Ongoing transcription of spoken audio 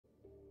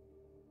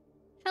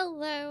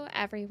Hello,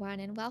 everyone,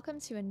 and welcome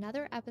to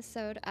another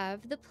episode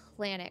of the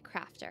Planet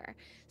Crafter.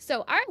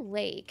 So, our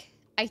lake,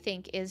 I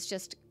think, is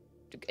just,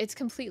 it's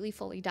completely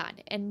fully done.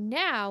 And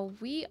now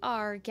we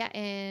are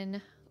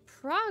getting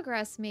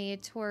progress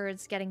made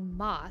towards getting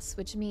moss,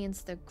 which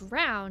means the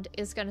ground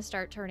is going to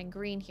start turning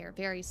green here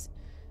very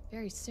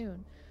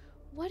soon.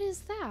 What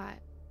is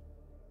that?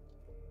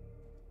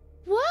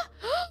 What?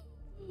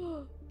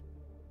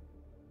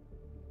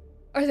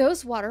 Are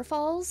those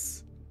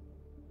waterfalls?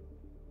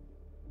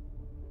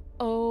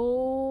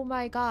 Oh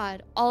my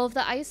god. All of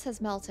the ice has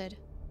melted.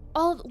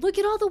 Look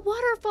at all the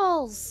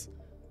waterfalls.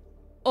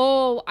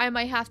 Oh, I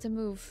might have to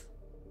move.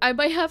 I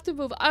might have to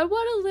move. I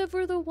want to live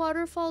where the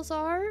waterfalls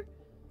are.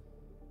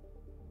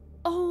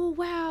 Oh,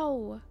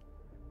 wow.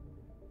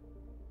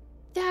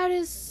 That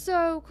is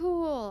so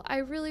cool. I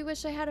really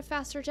wish I had a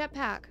faster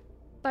jetpack,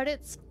 but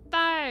it's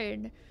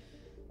fine.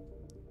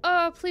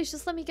 Oh, please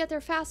just let me get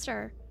there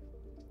faster.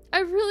 I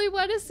really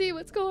want to see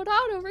what's going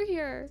on over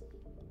here.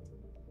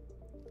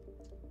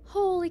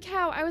 Holy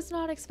cow, I was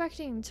not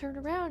expecting to turn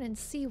around and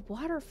see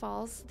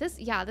waterfalls. This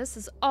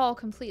is all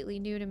completely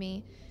new to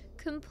me.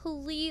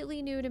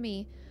 Completely new to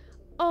me.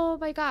 Oh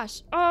my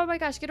gosh,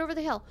 get over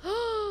the hill.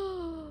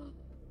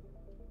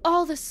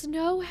 All the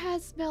snow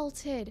has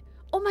melted.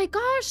 Oh my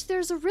gosh,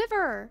 there's a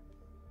river.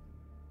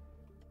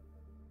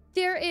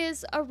 There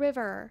is a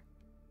river.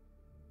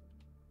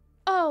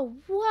 Oh,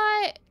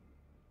 what?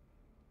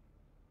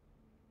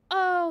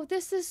 Oh,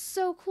 this is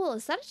so cool.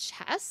 Is that a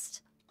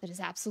chest? That is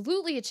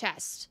absolutely a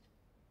chest.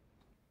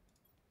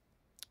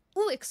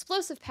 Ooh,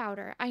 explosive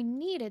powder. I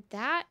needed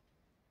that.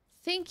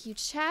 Thank you,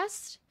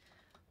 chest.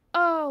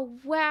 Oh,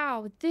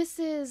 wow. This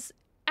is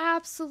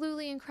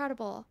absolutely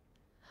incredible.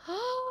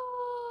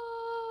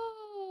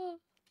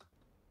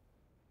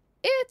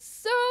 It's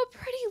so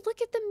pretty. Look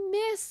at the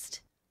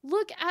mist.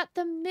 Look at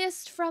the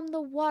mist from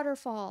the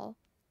waterfall.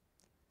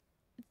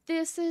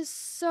 This is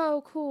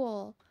so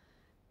cool.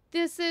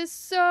 This is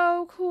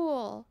so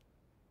cool.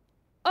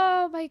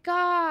 Oh my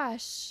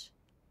gosh.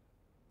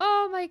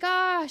 Oh my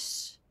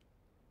gosh.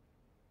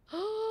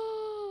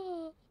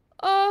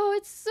 Oh,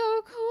 it's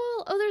so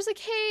cool. Oh, there's a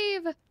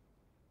cave.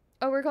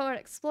 Oh, we're going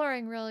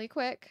exploring really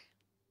quick.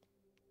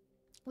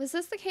 Was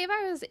this the cave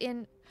I was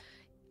in?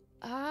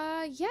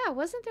 Yeah,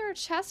 wasn't there a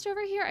chest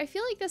over here? I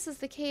feel like this is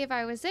the cave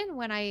I was in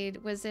when I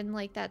was in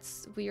like that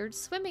weird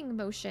swimming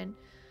motion.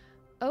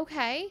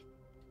 Okay.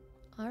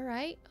 All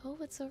right. Oh,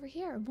 what's over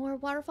here? More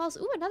waterfalls.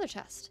 Ooh, another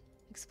chest.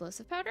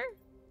 Explosive powder?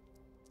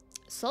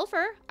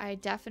 Sulfur. I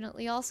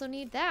definitely also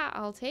need that.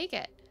 I'll take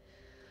it.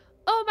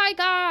 Oh my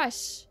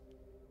gosh.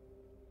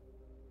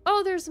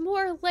 Oh, there's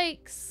more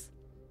lakes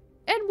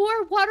and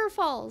more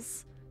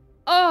waterfalls.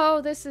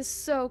 Oh, this is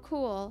so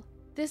cool.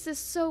 This is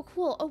so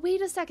cool. Oh,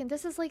 wait a second.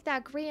 This is like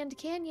that Grand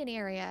Canyon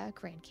area.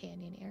 Grand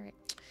Canyon area.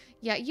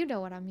 Yeah, you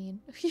know what I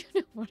mean. You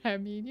know what I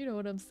mean. You know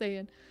what I'm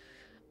saying.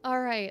 All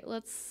right,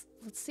 let's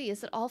see.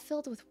 Is it all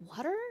filled with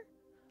water?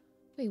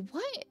 Wait,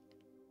 what?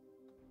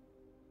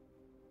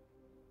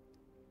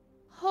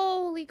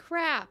 Holy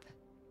crap.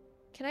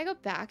 Can I go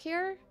back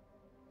here?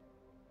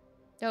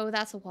 Oh,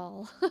 that's a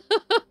wall.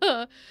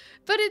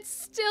 But it's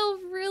still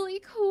really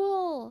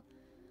cool.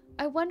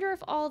 I wonder if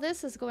all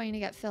this is going to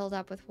get filled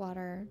up with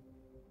water.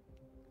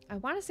 I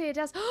want to say it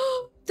does.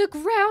 The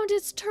ground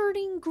is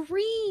turning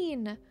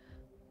green.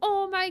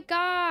 Oh my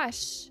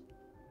gosh.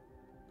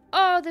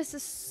 Oh, this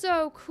is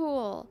so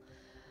cool.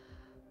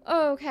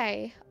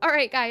 Okay. All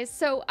right, guys.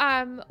 So,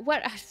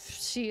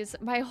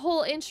 jeez, my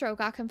whole intro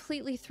got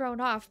completely thrown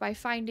off by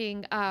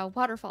finding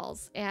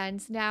waterfalls,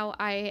 and now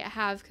I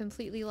have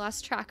completely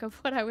lost track of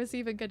what I was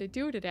even going to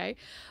do today.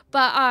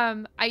 But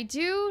I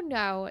do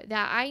know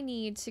that I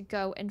need to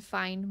go and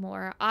find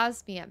more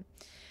osmium.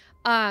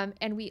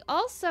 And we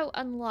also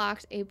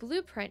unlocked a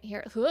blueprint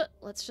here.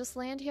 Let's just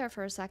land here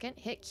for a second.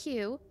 Hit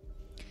Q.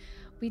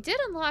 We did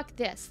unlock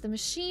this, the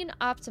machine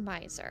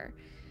optimizer.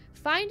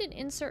 Find and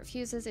insert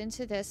fuses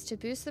into this to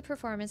boost the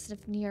performance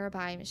of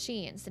nearby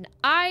machines. And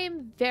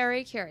I'm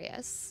very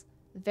curious,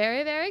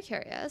 very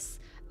curious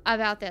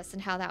about this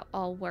and how that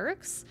all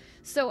works.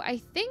 So I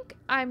think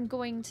I'm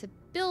going to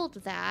build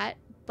that,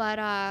 but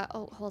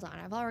oh, hold on.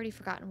 I've already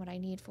forgotten what I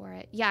need for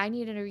it. Yeah, I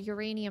need a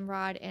uranium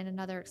rod and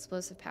another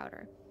explosive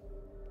powder.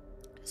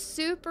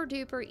 Super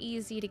duper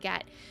easy to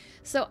get.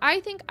 So I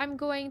think I'm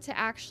going to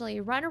actually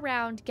run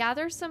around,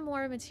 gather some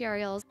more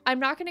materials. I'm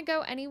not going to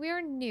go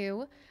anywhere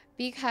new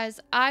because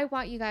I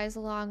want you guys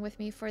along with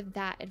me for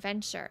that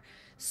adventure.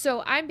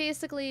 So I'm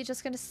basically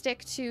just going to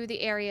stick to the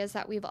areas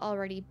that we've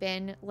already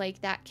been,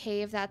 like that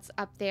cave that's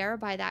up there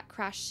by that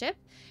crashed ship,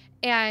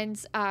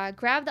 and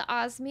grab the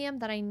osmium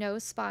that I know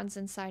spawns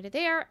inside of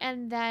there.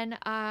 And then,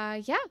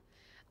 yeah,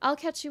 I'll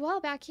catch you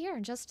all back here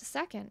in just a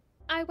second.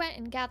 I went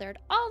and gathered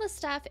all the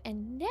stuff,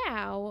 and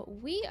now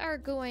we are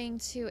going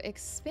to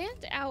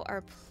expand out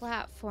our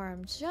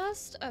platform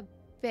just a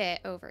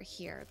bit over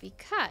here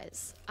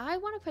because I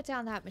want to put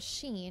down that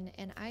machine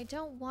and I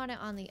don't want it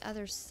on the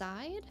other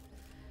side.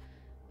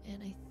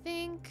 And I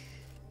think,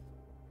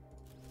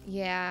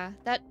 yeah,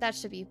 that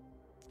should be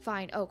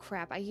Fine. Oh,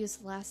 crap. I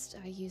used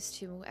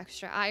 2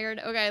 extra iron.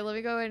 Okay, let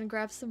me go in and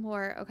grab some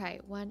more. Okay,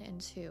 1 and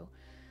 2.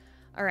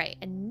 All right,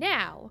 and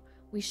now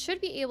we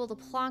should be able to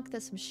plonk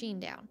this machine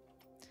down.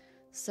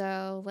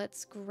 So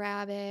let's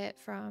grab it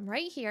from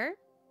right here.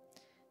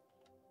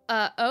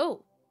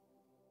 Oh.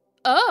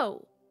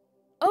 Oh!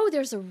 Oh,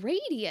 there's a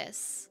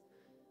radius.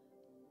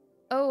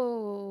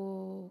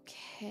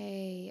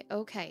 Okay.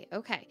 Okay,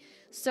 okay.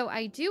 So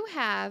I do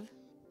have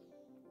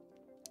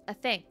a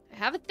thing. I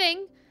have a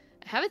thing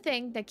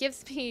that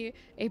gives me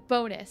a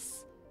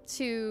bonus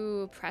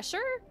to pressure.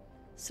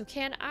 So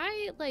can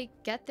I, like,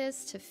 get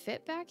this to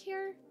fit back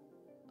here?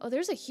 Oh,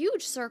 there's a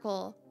huge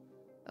circle.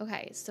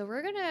 Okay, so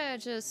we're gonna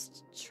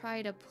just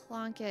try to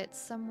plonk it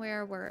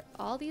somewhere where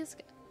all these...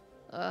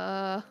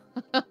 okay.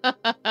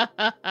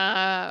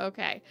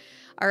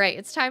 All right,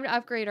 it's time to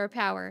upgrade our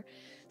power.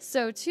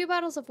 So 2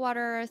 bottles of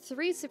water,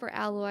 3 super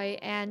alloy,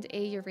 and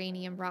a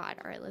uranium rod.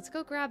 All right, let's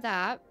go grab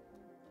that.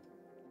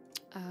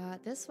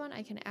 This one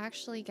I can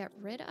actually get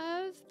rid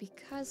of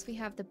because we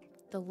have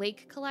the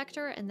lake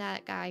collector, and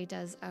that guy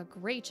does a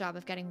great job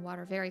of getting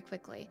water very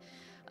quickly.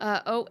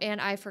 Oh, and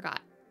I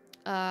forgot.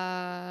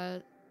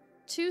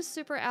 2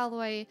 super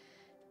alloy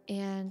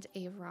and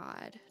a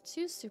rod.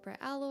 2 super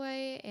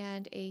alloy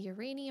and a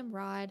uranium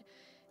rod.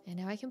 And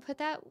now I can put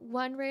that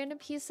 1 random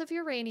piece of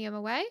uranium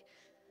away.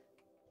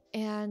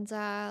 And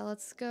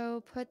let's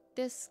go put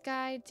this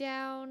guy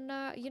down.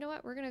 You know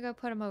what? We're going to go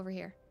put him over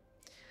here.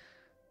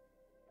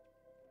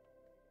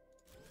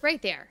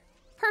 Right there.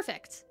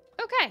 Perfect.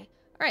 Okay.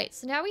 All right.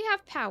 So now we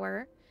have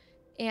power.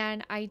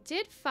 And I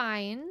did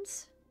find...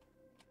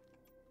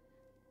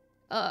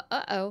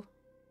 Uh-oh.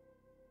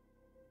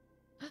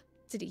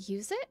 Did it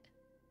use it?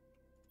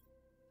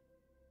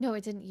 No,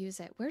 it didn't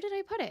use it. Where did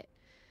I put it?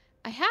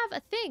 I have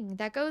a thing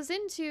that goes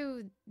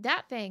into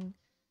that thing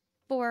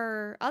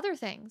for other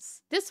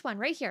things. This one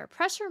right here,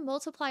 pressure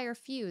multiplier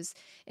fuse.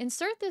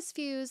 Insert this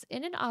fuse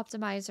in an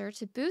optimizer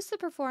to boost the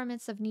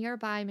performance of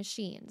nearby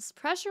machines.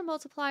 Pressure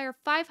multiplier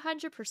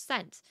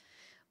 500%,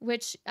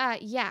 which,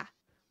 yeah,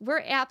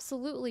 we're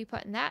absolutely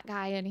putting that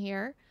guy in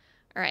here.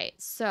 All right,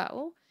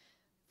 so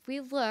if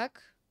we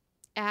look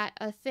at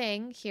a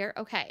thing here,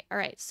 okay, all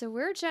right, so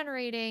we're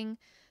generating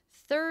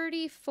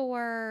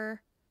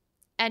 34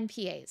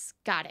 NPAs.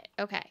 Got it.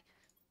 Okay.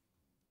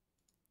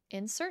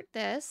 Insert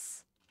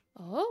this.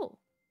 Oh.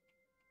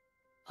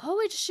 Oh,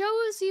 it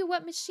shows you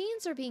what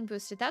machines are being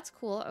boosted. That's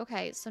cool.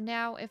 Okay, so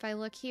now if I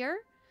look here.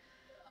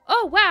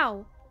 Oh,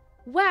 wow.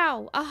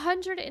 Wow,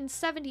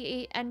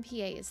 178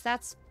 NPAs.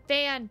 That's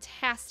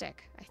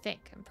fantastic, I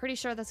think. I'm pretty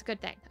sure that's a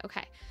good thing.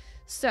 Okay,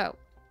 so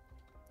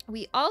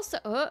we also...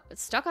 Oh,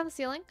 it's stuck on the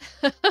ceiling.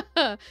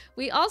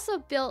 We also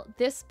built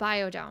this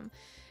biodome.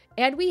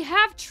 And we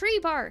have tree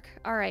bark.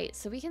 All right,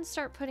 so we can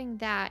start putting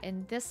that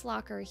in this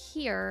locker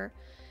here.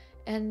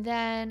 And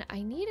then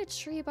I need a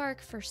tree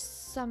bark for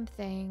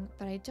something,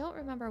 but I don't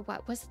remember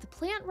what. Was it the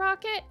plant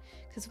rocket?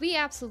 Because we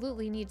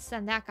absolutely need to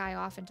send that guy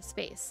off into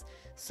space.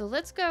 So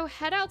let's go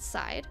head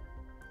outside.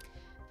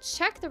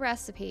 Check the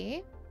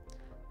recipe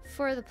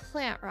for the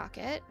plant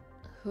rocket.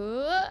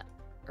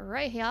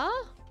 Right here.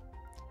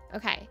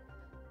 Okay,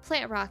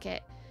 plant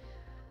rocket.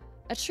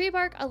 A tree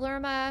bark, a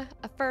lerma,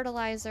 a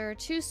fertilizer,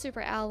 2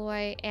 super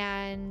alloy,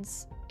 and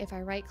if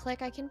I right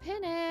click, I can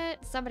pin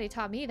it. Somebody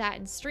taught me that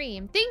in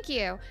stream. Thank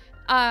you.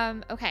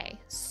 Okay,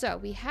 so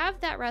we have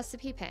that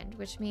recipe pinned,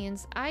 which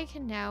means I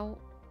can now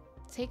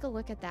take a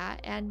look at that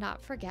and not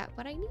forget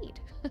what I need.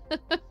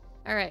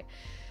 All right,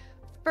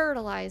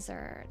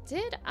 fertilizer.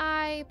 Did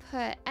I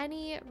put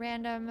any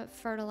random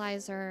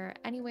fertilizer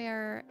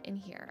anywhere in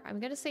here? I'm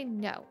gonna say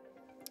no,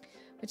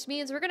 which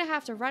means we're gonna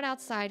have to run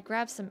outside,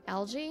 grab some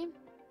algae.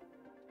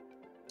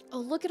 Oh,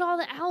 look at all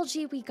the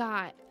algae we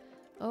got.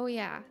 Oh,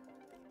 yeah.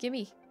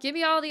 Gimme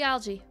all the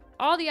algae.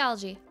 All the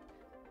algae.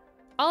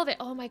 All of it.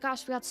 Oh my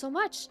gosh, we got so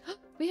much.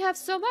 We have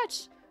so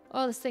much.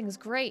 Oh, this thing is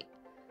great.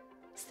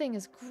 This thing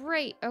is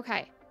great.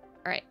 Okay.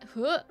 All right.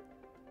 All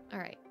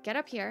right. Get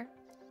up here.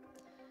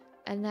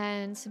 And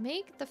then to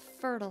make the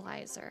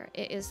fertilizer,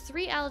 it is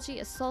 3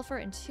 algae, a sulfur,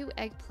 and 2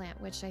 eggplant,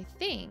 which I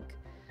think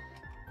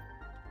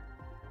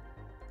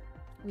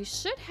we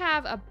should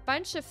have a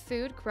bunch of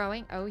food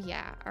growing. Oh,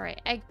 yeah. All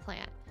right.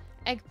 Eggplant.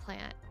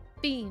 Eggplant,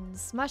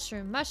 beans,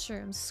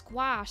 mushroom,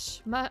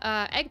 squash,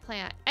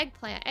 eggplant.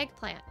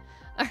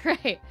 All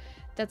right,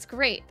 that's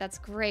great. That's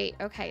great.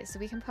 Okay, so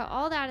we can put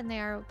all that in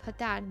there. We'll put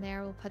that in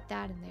there. We'll put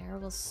that in there.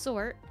 We'll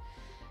sort.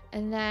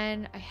 And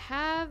then I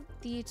have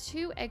the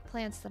 2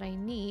 eggplants that I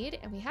need,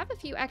 and we have a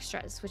few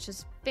extras, which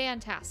is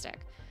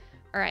fantastic.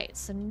 All right,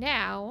 so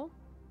now,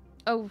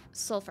 oh,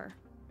 sulfur.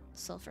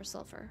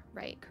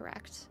 Right,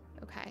 correct.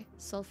 Okay,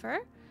 sulfur.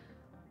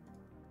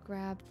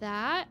 Grab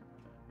that.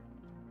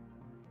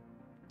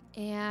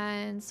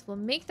 And we'll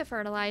make the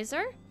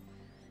fertilizer.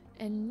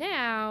 And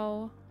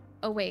now...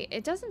 Oh, wait.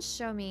 It doesn't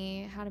show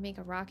me how to make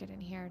a rocket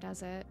in here,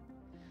 does it?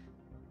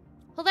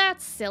 Well,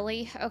 that's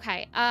silly.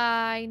 Okay.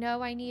 I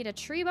know I need a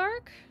tree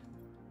bark.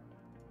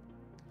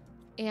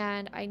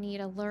 And I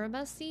need a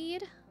lerma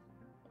seed.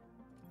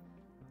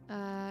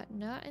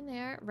 Not in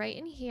there. Right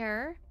in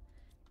here.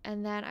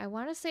 And then I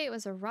want to say it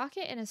was a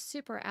rocket and a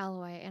super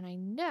alloy. And I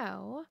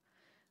know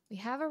we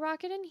have a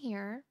rocket in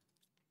here.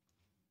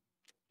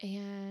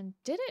 And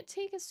did it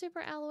take a super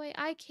alloy?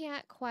 I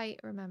can't quite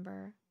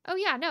remember. Oh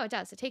yeah, no, it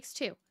does. It takes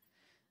 2.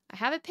 I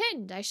have it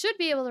pinned. I should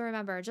be able to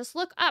remember. Just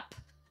look up.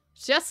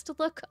 Just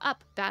look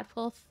up, Bad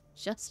Wolf.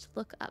 Just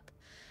look up.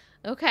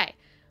 Okay.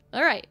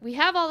 All right. We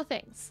have all the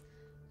things.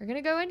 We're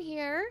going to go in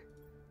here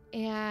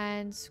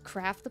and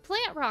craft the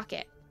plant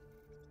rocket.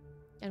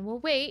 And we'll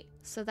wait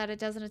so that it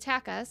doesn't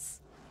attack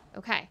us.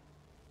 Okay.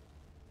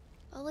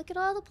 Oh, look at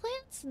all the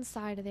plants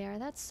inside of there.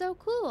 That's so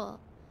cool.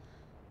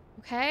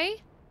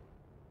 Okay.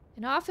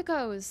 And off it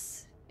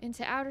goes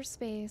into outer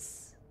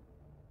space.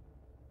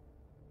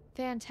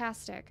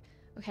 Fantastic.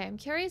 Okay, I'm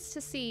curious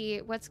to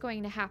see what's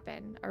going to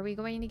happen. Are we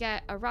going to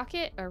get a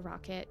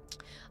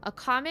a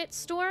comet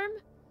storm?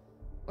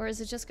 Or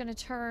is it just going to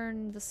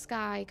turn the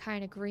sky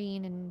kind of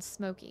green and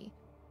smoky?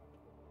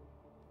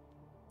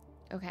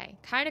 Okay,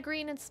 kind of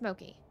green and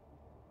smoky.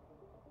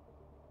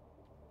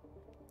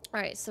 All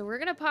right, so we're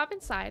going to pop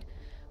inside.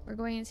 We're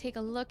going to take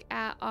a look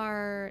at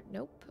our...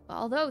 Nope.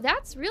 Although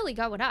that's really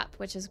going up,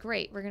 which is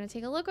great. We're going to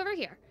take a look over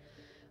here.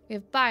 We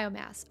have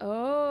biomass.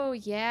 Oh,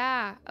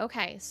 yeah.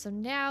 Okay, so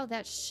now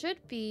that should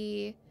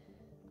be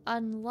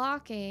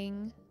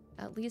unlocking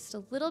at least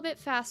a little bit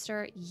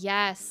faster.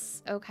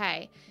 Yes.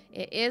 Okay,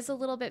 it is a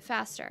little bit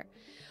faster.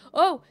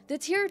 Oh, the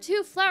tier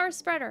 2 flower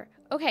spreader.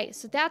 Okay,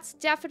 so that's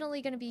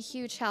definitely going to be a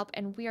huge help,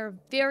 and we are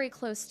very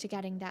close to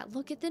getting that.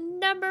 Look at the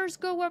numbers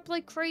go up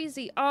like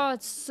crazy. Oh,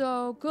 it's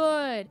so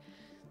good.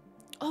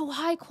 Oh,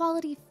 high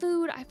quality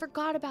food. I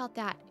forgot about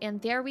that.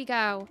 And there we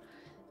go.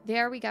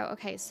 There we go.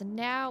 Okay, so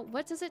now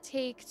what does it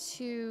take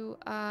to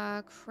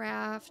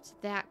craft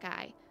that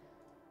guy?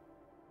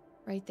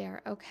 Right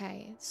there.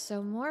 Okay,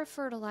 so more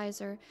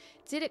fertilizer.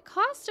 Did it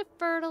cost a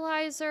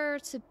fertilizer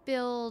to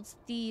build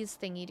these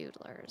thingy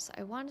doodlers?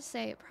 I want to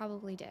say it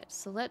probably did.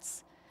 So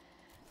let's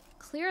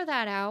clear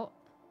that out.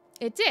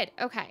 It did.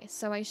 Okay,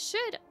 so I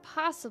should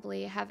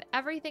possibly have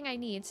everything I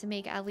need to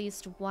make at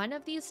least one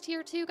of these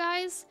tier 2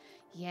 guys.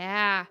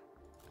 Yeah.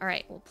 All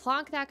right, we'll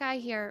plonk that guy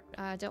here.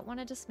 Don't want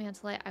to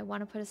dismantle it. I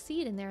want to put a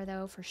seed in there,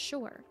 though, for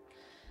sure.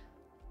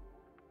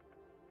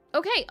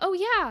 Okay. Oh,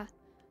 yeah.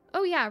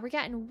 Oh, yeah. We're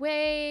getting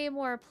way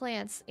more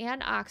plants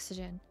and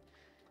oxygen.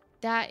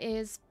 That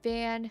is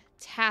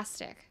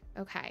fantastic.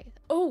 Okay.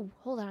 Oh,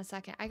 hold on a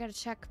second. I got to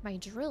check my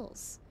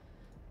drills.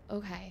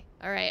 Okay.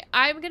 All right.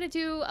 I'm going to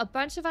do a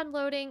bunch of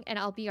unloading, and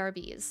I'll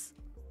BRBs.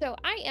 So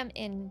I am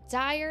in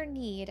dire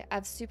need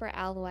of super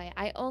alloy.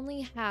 I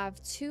only have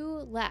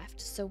 2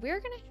 left. So we're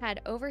going to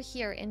head over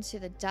here into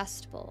the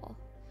dust bowl,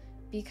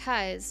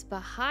 because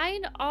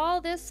behind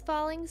all this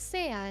falling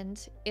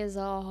sand is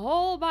a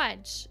whole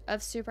bunch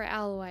of super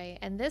alloy.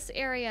 And this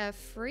area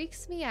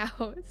freaks me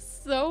out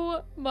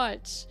so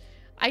much.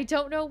 I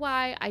don't know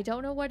why. I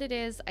don't know what it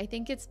is. I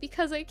think it's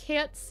because I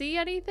can't see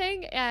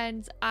anything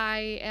and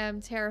I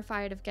am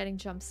terrified of getting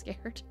jump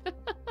scared.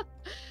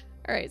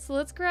 All right, so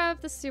let's grab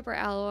the super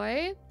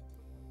alloy.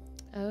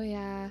 Oh,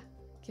 yeah.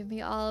 Give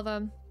me all of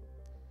them.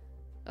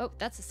 Oh,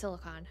 that's a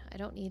silicon. I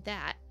don't need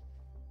that.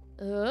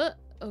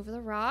 Over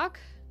the rock.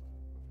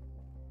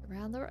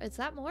 Around the... Is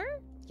that more?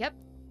 Yep.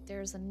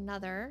 There's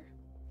another.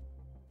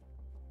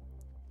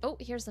 Oh,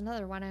 here's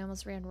another one. I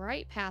almost ran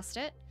right past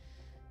it.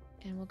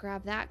 And we'll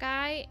grab that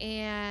guy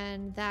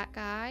and that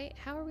guy.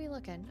 How are we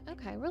looking?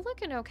 Okay, we're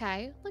looking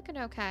okay. Looking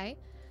okay.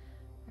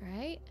 All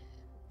right.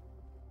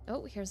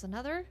 Oh, here's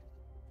another.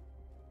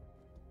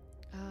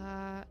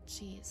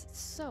 Jeez, it's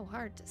so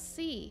hard to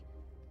see.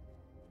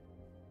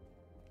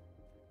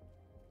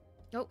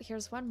 Oh,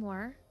 here's one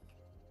more.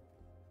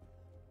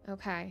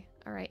 Okay,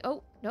 all right.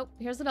 Oh, nope,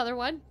 here's another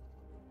one.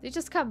 They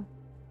just come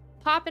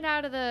popping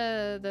out of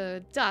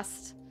the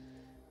dust.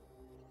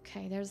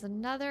 Okay, there's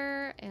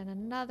another and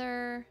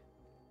another.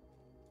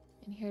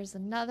 And here's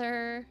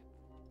another.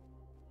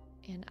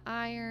 And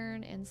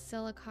iron and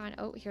silicon.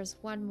 Oh, here's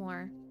one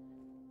more.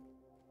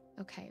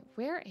 Okay,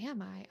 where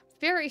am I?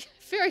 Very,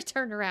 very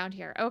turned around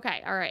here.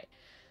 Okay, all right.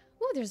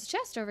 Ooh, there's a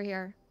chest over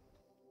here.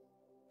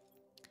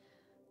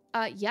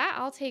 Yeah,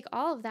 I'll take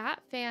all of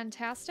that.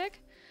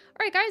 Fantastic.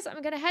 All right, guys,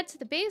 I'm going to head to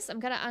the base. I'm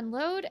going to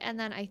unload, and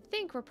then I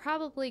think we're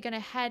probably going to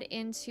head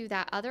into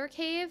that other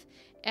cave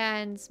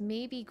and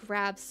maybe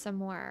grab some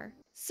more.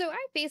 So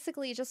I've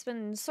basically just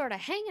been sort of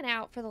hanging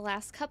out for the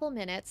last couple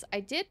minutes. I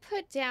did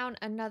put down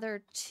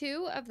another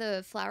 2 of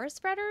the flower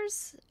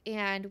spreaders,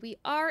 and we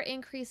are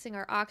increasing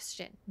our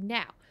oxygen.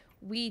 Now,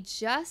 we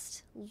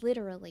just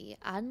literally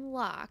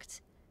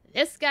unlocked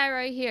this guy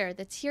right here,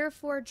 the tier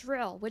 4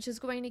 drill, which is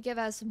going to give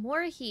us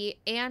more heat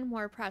and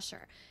more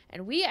pressure.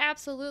 And we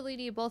absolutely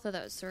need both of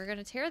those. So we're going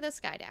to tear this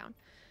guy down,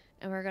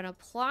 and we're going to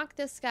plonk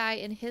this guy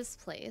in his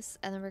place,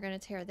 and then we're going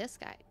to tear this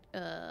guy.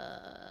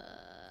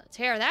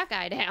 Tear that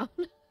guy down.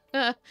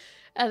 And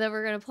then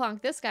we're going to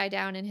plonk this guy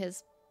down in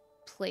his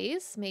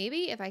place,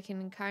 maybe, if I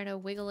can kind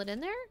of wiggle it in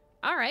there.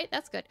 All right,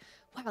 that's good.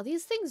 Wow,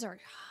 these things are,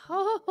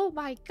 oh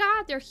my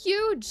God, they're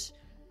huge.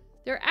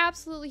 They're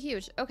absolutely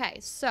huge. Okay,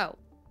 so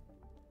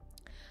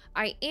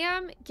I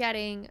am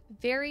getting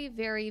very,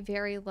 very,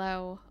 very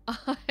low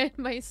on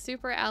my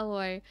super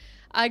alloy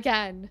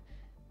again.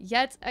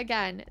 Yet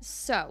again.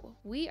 So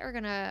we are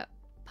going to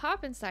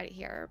pop inside of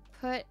here,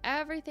 put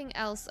everything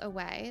else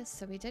away.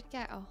 So we did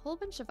get a whole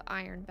bunch of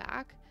iron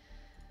back.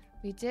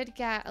 We did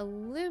get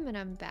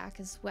aluminum back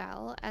as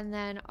well. And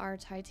then our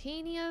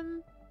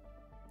titanium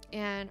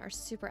and our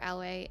super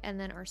alloy, and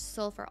then our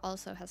sulfur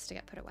also has to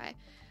get put away.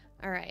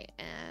 All right,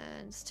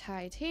 and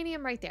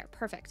titanium right there.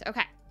 Perfect.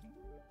 Okay.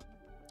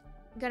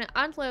 I'm going to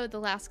unload the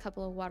last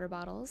couple of water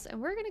bottles,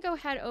 and we're going to go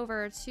head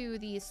over to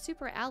the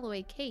super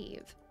alloy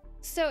cave.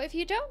 So if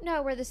you don't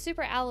know where the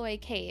super alloy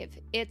cave,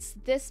 it's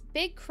this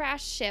big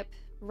crash ship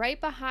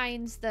right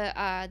behind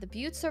the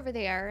buttes over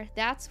there.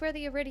 That's where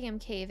the iridium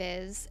cave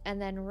is,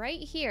 and then right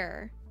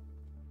here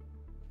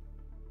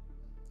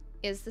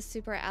is the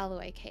super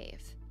alloy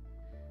cave.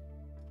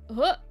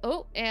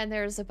 Oh, and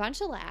there's a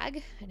bunch of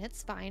lag, and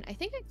it's fine. I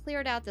think I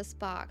cleared out this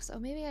box. Oh,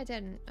 maybe I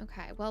didn't.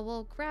 Okay, well,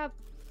 we'll grab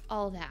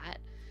all that,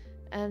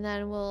 and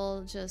then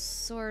we'll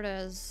just sort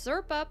of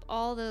zerp up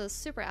all the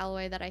super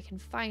alloy that I can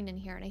find in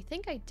here. And I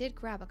think I did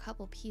grab a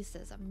couple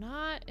pieces. I'm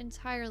not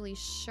entirely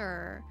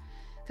sure,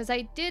 because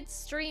I did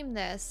stream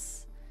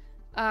this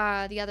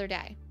the other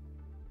day.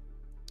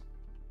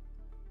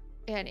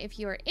 And if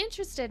you are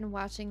interested in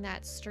watching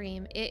that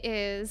stream, it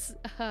is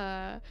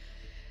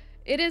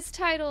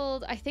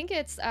titled, I think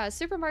it's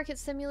Supermarket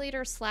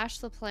Simulator /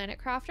 The Planet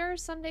Crafter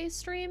Sunday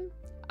stream.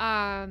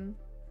 And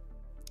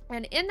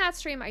in that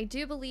stream, I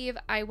do believe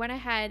I went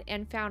ahead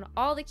and found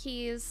all the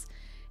keys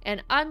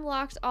and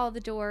unlocked all the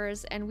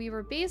doors. And we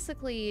were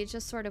basically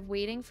just sort of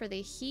waiting for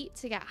the heat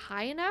to get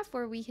high enough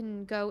where we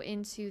can go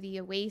into the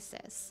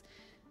oasis.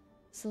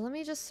 So let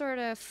me just sort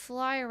of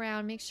fly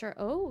around, make sure.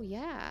 Oh,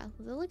 yeah.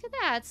 Look at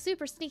that.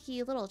 Super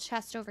sneaky little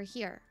chest over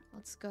here.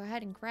 Let's go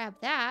ahead and grab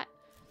that.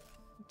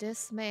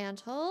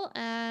 Dismantle,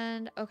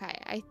 and okay,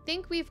 I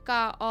think we've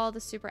got all the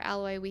super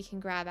alloy we can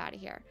grab out of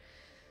here.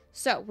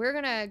 So we're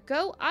gonna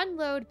go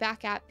unload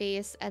back at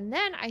base, and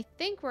then I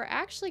think we're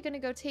actually gonna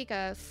go take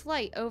a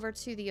flight over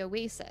to the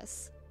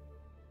oasis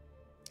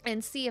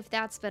and see if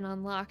that's been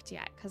unlocked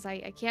yet, because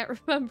I can't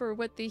remember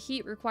what the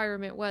heat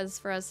requirement was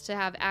for us to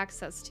have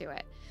access to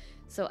it.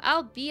 So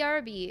I'll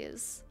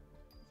BRBs.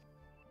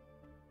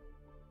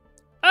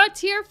 A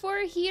tier 4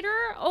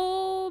 heater?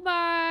 Oh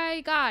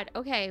my god.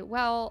 Okay,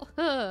 well,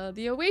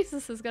 the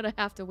oasis is gonna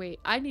have to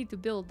wait. I need to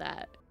build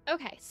that.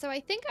 Okay, so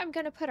I think I'm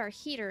gonna put our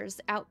heaters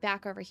out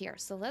back over here.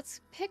 So let's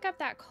pick up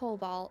that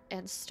cobalt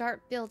and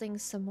start building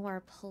some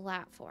more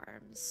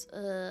platforms.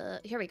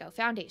 Here we go.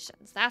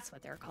 Foundations. That's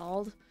what they're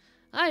called.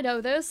 I know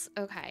this.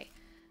 Okay.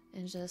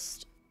 And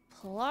just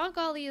plonk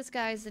all these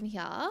guys in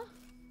here.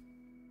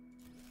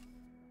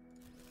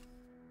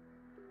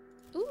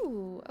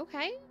 Ooh,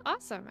 okay,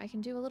 awesome. I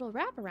can do a little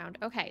wraparound.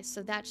 Okay,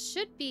 so that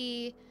should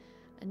be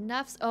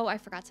enough. Oh, I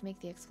forgot to make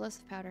the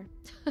explosive powder.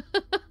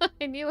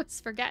 I knew I was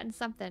forgetting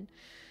something.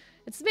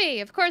 It's me.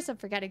 Of course I'm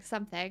forgetting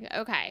something.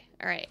 Okay,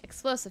 all right,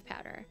 explosive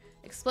powder.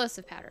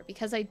 Explosive powder,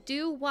 because I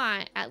do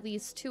want at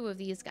least 2 of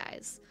these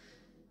guys.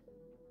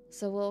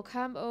 So we'll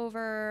come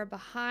over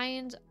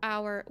behind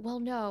our... Well,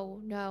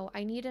 no.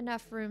 I need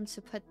enough room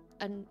to put...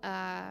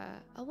 oh,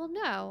 well,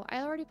 no.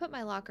 I already put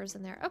my lockers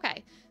in there.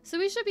 Okay, so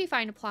we should be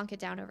fine to plonk it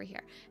down over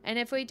here. And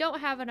if we don't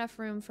have enough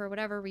room for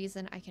whatever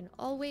reason, I can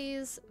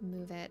always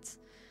move it.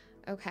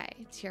 Okay,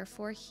 tier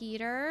 4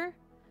 heater.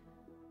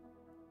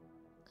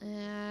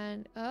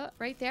 And,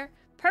 right there.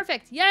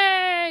 Perfect.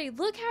 Yay!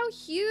 Look how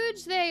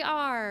huge they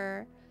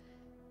are.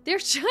 They're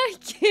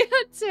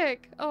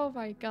gigantic. Oh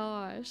my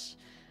gosh.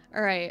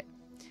 All right.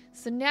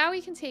 So now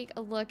we can take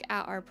a look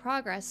at our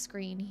progress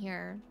screen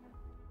here.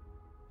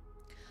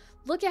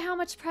 Look at how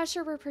much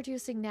pressure we're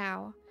producing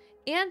now.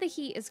 And the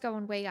heat is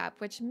going way up,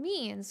 which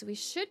means we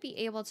should be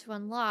able to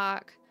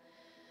unlock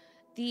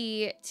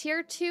the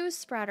tier 2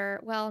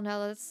 spreader. Well,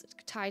 no, that's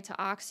tied to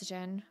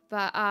oxygen.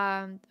 But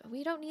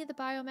we don't need the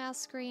biomass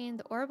screen.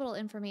 The orbital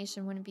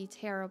information wouldn't be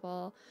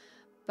terrible.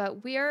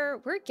 But we're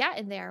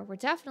getting there. We're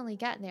definitely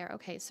getting there.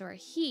 Okay, so our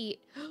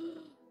heat...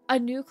 A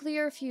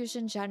nuclear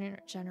fusion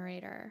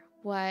generator.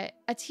 What?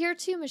 A tier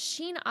 2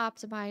 machine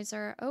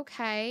optimizer.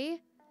 Okay.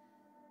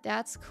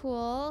 That's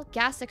cool.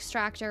 Gas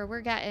extractor.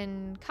 We're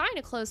getting kind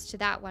of close to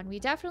that one. We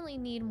definitely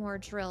need more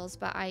drills,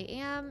 but I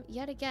am,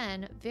 yet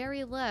again,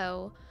 very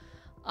low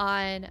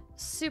on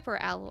super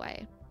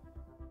alloy.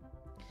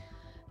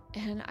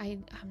 And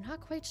I'm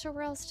not quite sure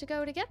where else to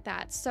go to get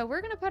that. So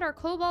we're going to put our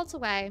cobalt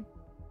away.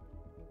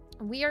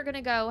 We are going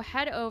to go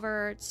head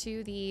over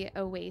to the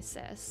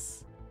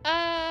oasis.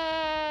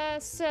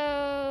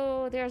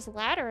 So there's a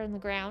ladder in the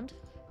ground.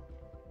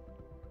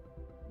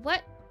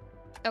 What?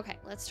 Okay,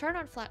 let's turn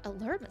on flat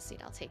alarm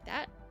seat. I'll take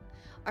that.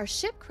 Our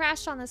ship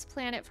crashed on this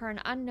planet for an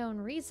unknown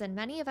reason.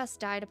 Many of us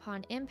died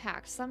upon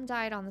impact. Some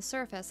died on the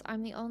surface.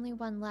 I'm the only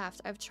one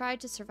left. I've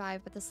tried to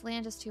survive, but this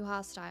land is too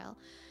hostile.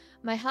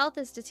 My health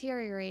is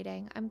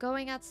deteriorating. I'm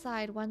going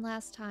outside one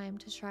last time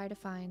to try to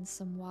find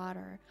some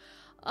water.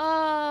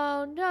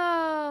 Oh,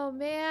 no,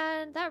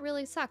 man. That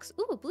really sucks.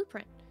 Ooh, a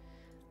blueprint.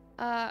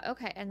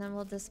 Okay, and then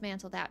we'll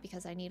dismantle that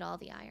because I need all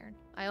the iron.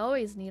 I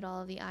always need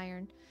all of the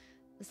iron.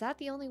 Is that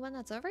the only one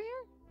that's over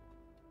here?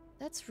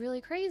 That's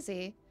really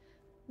crazy.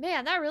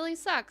 Man, that really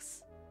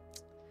sucks.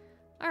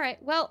 All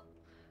right, well,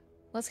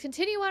 let's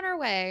continue on our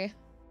way.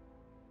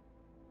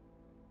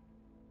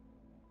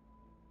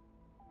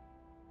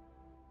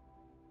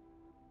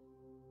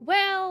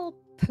 Well,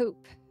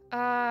 poop.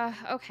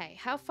 Okay,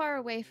 how far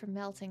away from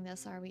melting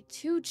this are we?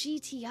 2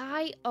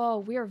 GTI? Oh,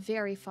 we're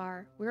very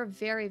far. We're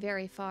very,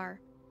 very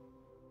far.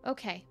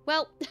 Okay,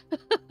 well,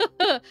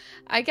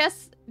 I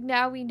guess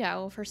now we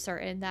know for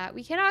certain that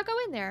we cannot go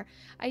in there.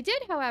 I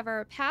did,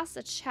 however, pass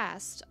a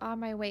chest on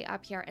my way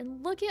up here,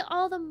 and look at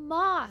all the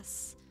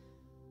moss.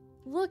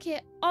 Look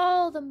at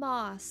all the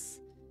moss.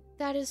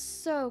 That is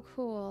so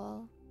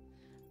cool.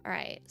 All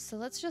right, so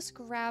let's just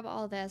grab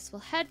all this.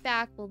 We'll head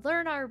back, we'll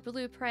learn our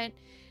blueprint,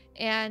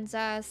 and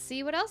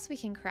see what else we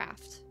can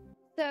craft.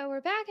 So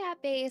we're back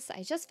at base.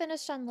 I just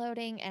finished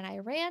unloading and I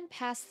ran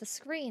past the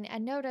screen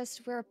and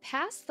noticed we're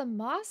past the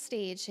moss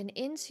stage and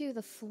into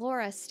the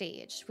flora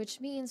stage, which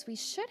means we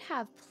should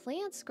have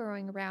plants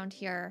growing around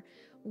here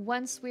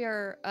once we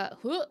are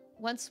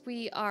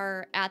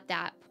at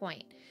that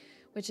point,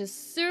 which is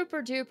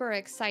super duper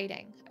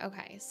exciting.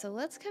 Okay, so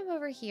let's come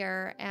over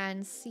here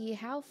and see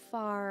how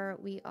far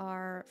we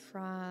are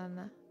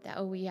from that.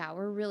 Oh yeah,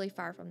 we're really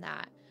far from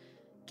that.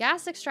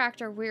 Gas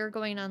extractor we're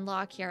going to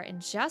unlock here in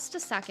just a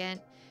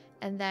second.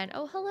 And then,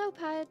 oh, hello,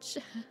 Pudge.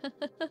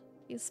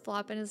 He's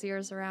flopping his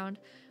ears around.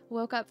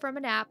 Woke up from a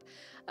nap.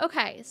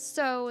 Okay,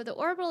 so the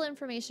orbital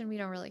information, we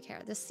don't really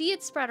care. The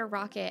seed spreader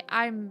rocket,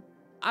 I'm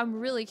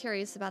really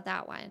curious about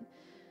that one.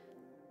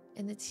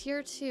 And the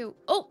tier 2.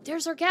 Oh,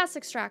 there's our gas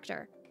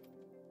extractor.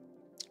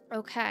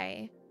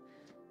 Okay.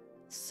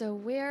 So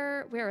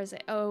where is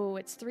it? Oh,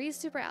 it's 3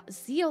 super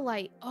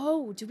zeolite.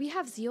 Oh, do we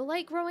have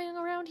zeolite growing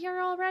around here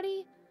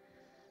already?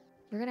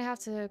 We're gonna have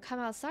to come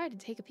outside and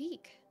take a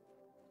peek.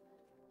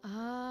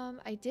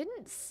 I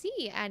didn't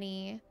see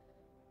any,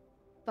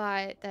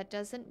 but that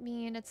doesn't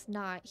mean it's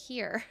not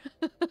here.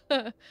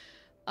 Yeah,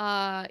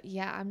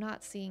 I'm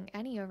not seeing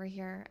any over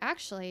here.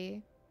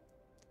 Actually,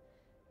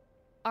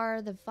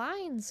 are the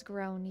vines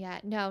grown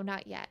yet? No,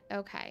 not yet.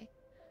 Okay.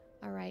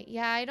 All right.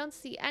 Yeah, I don't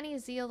see any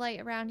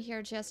zeolite around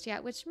here just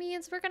yet, which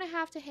means we're gonna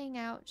have to hang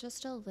out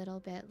just a little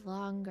bit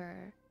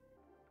longer.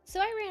 So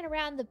I ran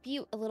around the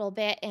butte a little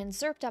bit and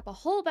zerped up a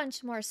whole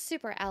bunch more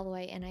super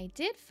alloy, and I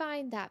did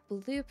find that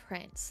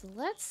blueprint. So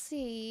let's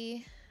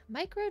see.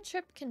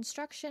 Microchip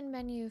construction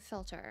menu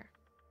filter.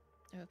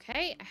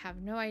 Okay, I have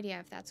no idea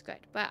if that's good,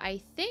 but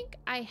I think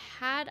I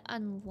had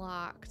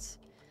unlocked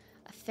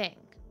a thing.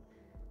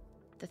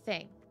 The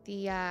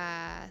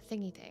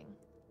thingy thing.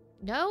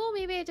 No,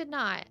 maybe I did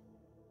not.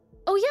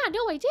 Oh yeah,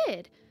 no, I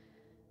did.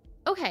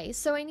 Okay,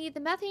 so I need the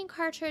methane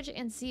cartridge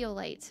and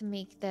zeolite to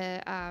make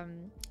the,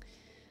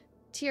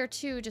 tier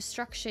 2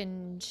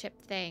 destruction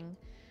chip thing,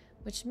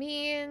 which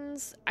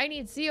means I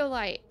need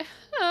zeolite.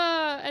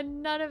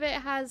 And none of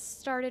it has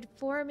started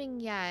forming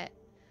yet.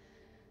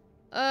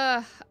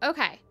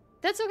 Okay.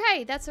 That's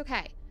okay. That's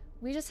okay.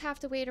 We just have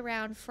to wait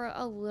around for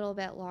a little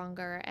bit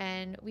longer,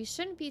 and we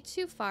shouldn't be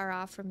too far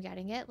off from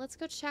getting it. Let's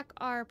go check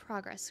our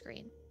progress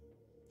screen.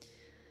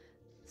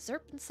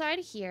 Zerp inside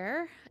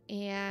here,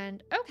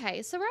 and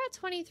okay, so we're at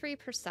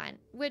 23%,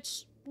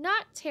 which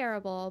not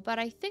terrible, but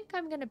I think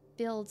I'm gonna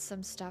build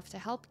some stuff to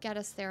help get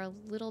us there a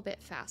little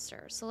bit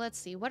faster. So let's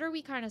see, what are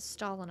we kind of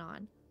stalling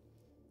on?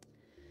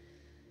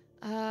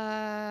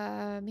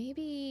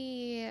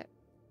 Maybe,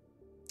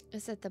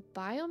 is it the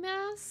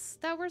biomass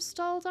that we're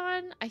stalled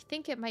on? I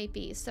think it might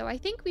be. So I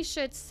think we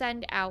should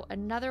send out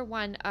another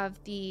one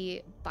of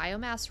the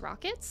biomass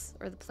rockets,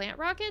 or the plant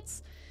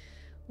rockets,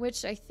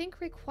 which I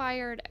think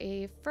required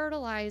a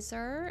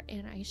fertilizer,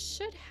 and I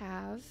should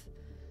have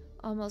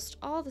almost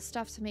all the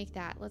stuff to make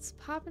that. Let's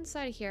pop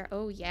inside of here.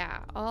 Oh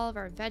yeah, all of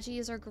our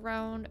veggies are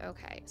grown.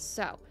 Okay,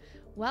 so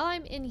while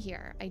I'm in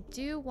here, I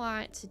do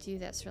want to do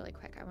this really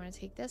quick. I want to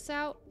take this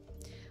out.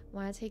 I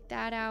want to take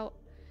that out.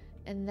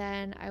 And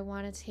then I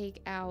want to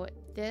take out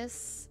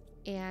this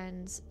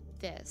and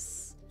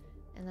this.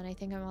 And then I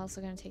think I'm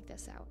also going to take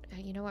this out.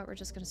 You know what? We're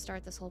just going to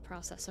start this whole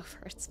process over.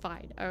 It's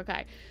fine.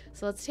 Okay,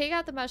 so let's take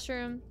out the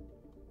mushroom.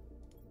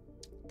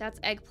 That's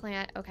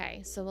eggplant.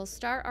 Okay, so we'll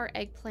start our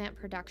eggplant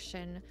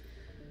production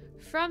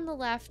from the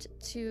left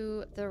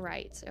to the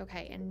right.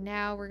 Okay, and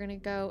now we're gonna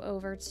go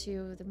over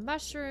to the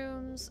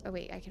mushrooms. Oh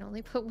wait, I can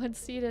only put one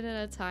seed in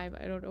at a time.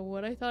 I don't know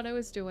what I thought I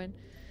was doing.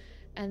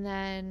 And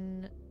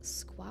then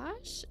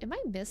squash? Am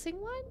I missing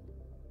one?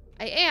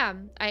 I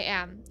am.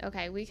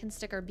 Okay, we can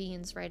stick our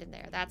beans right in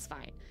there. That's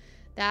fine.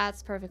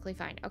 That's perfectly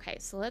fine. Okay,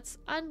 so let's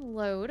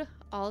unload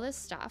all this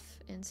stuff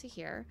into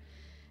here.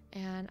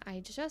 And I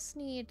just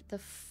need the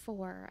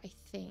 4, I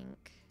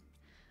think.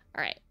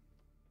 All right.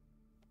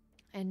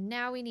 And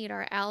now we need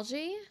our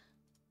algae.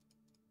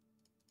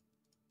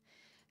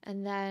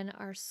 And then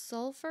our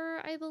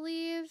sulfur, I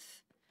believe,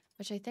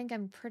 which I think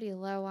I'm pretty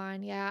low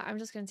on. Yeah, I'm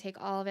just going to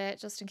take all of it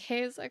just in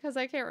case, because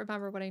I can't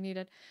remember what I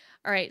needed.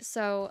 All right,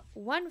 so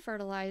 1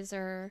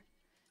 fertilizer,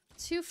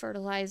 2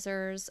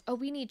 fertilizers. Oh,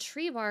 we need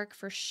tree bark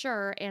for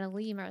sure, and a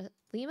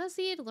lima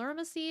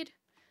seed?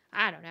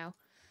 I don't know.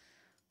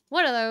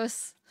 One of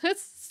those.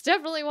 It's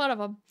definitely one of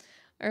them.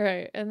 All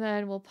right, and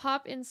then we'll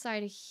pop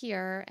inside of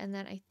here, and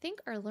then I think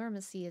our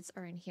lerma seeds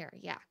are in here.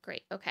 Yeah,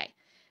 great. Okay.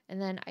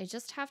 And then I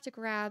just have to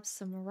grab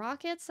some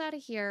rockets out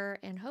of here,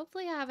 and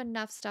hopefully I have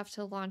enough stuff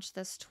to launch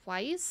this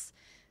twice,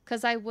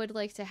 because I would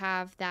like to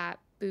have that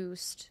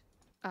boost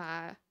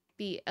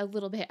be a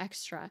little bit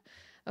extra.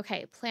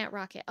 Okay, plant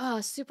rocket.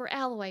 Oh, super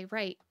alloy,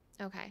 right.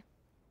 Okay.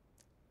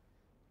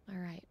 All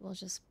right, we'll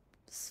just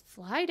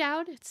fly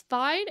down. It's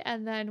fine,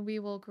 and then we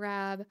will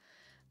grab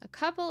a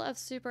couple of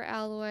super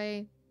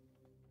alloy,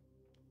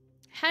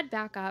 head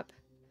back up,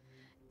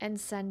 and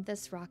send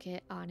this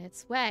rocket on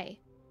its way.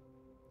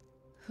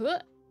 Huh.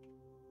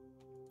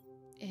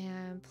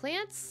 And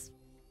plants.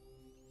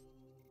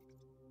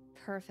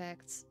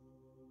 Perfect.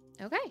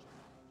 Okay.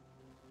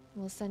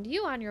 We'll send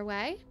you on your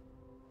way.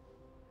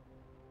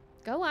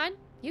 Go on.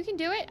 You can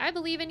do it. I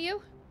believe in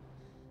you.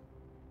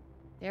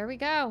 There we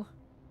go.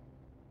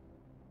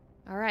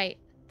 All right.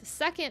 The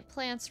second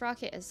plant's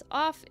rocket is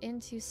off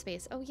into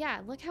space. Oh yeah,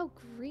 look how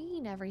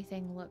green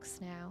everything looks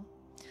now.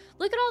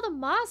 Look at all the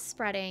moss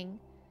spreading.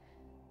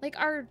 Like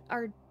our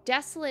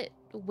desolate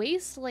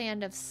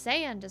wasteland of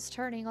sand is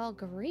turning all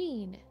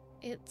green.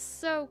 It's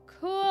so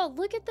cool.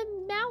 Look at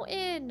the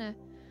mountain.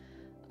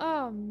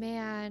 Oh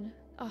man.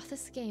 Oh,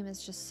 this game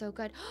is just so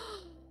good.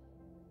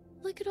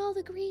 Look at all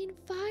the green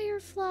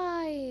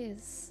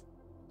fireflies.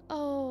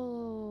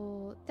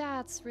 Oh,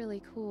 that's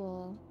really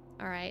cool.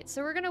 All right,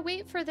 so we're gonna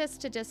wait for this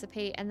to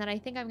dissipate, and then I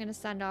think I'm gonna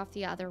send off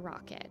the other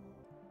rocket.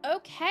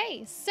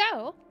 Okay,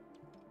 so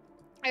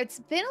it's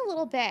been a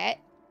little bit.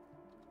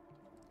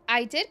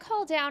 I did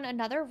call down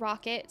another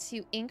rocket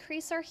to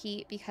increase our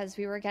heat because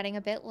we were getting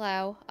a bit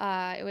low.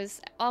 It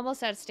was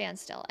almost at a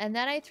standstill. And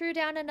then I threw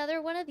down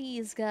another one of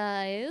these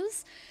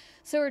guys.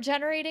 So we're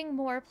generating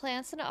more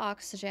plants and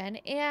oxygen.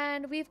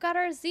 And we've got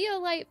our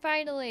zeolite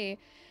finally,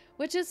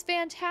 which is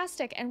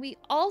fantastic. And we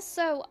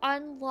also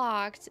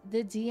unlocked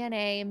the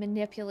DNA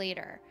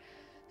manipulator.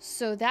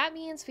 So that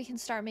means we can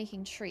start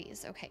making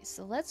trees. Okay,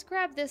 so let's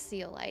grab this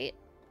zeolite.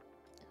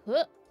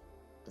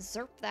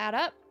 Zerp that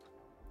up.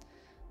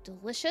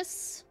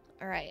 Delicious.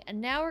 All right, and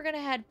now we're gonna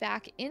head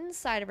back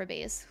inside of our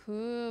base.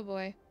 Oh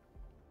boy,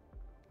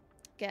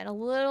 getting a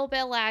little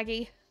bit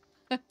laggy.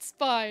 It's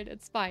fine,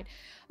 it's fine.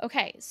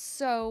 Okay,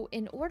 so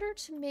in order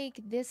to make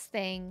this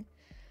thing,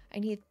 I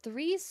need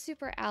 3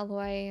 super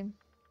alloy.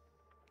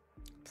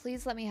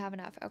 Please let me have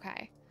enough.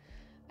 Okay,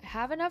 I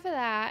have enough of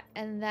that,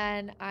 and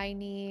then I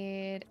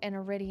need an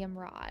iridium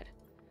rod.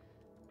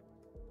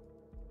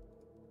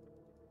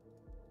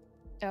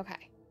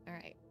 Okay, all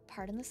right.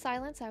 Pardon the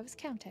silence, I was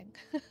counting.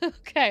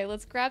 Okay,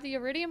 let's grab the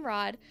iridium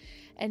rod,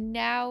 and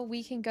now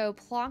we can go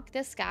plonk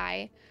this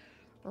guy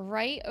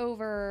right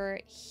over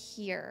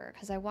here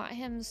because I want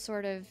him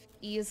sort of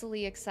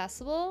easily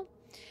accessible.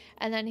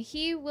 And then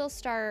he will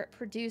start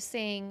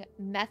producing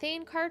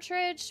methane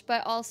cartridge,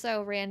 but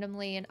also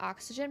randomly an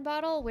oxygen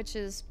bottle, which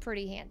is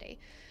pretty handy.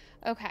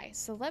 Okay,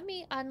 so let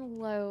me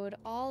unload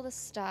all the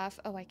stuff.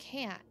 Oh, I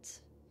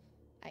can't.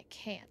 I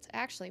can't.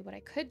 Actually, what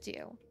I could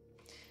do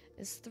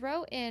is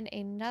throw in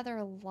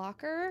another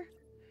locker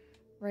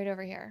right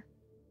over here.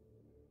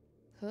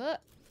 Huh,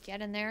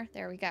 get in there.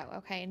 There we go.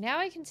 Okay, now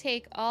I can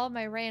take all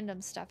my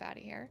random stuff out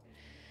of here.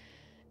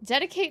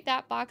 Dedicate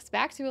that box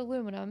back to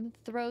aluminum.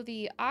 Throw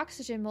the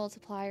oxygen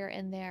multiplier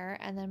in there.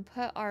 And then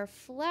put our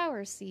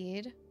flower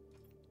seed.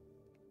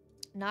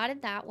 Not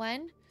in that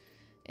one.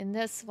 In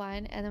this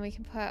one. And then we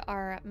can put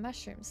our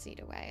mushroom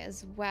seed away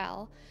as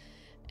well.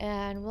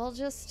 And we'll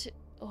just...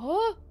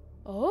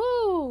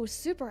 Oh,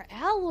 super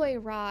alloy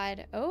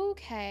rod.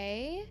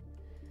 Okay.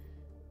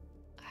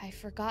 I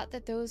forgot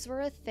that those were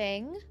a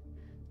thing.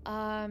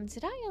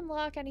 Did I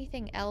unlock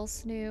anything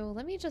else new?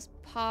 Let me just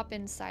pop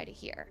inside of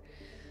here.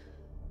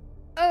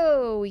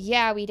 Oh,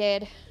 yeah, we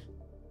did.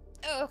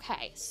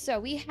 Okay, so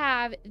we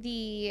have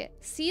the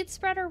seed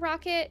spreader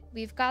rocket.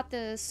 We've got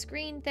the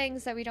screen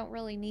things that we don't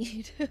really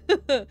need.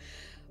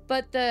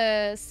 But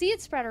the seed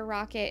spreader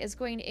rocket is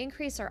going to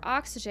increase our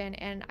oxygen,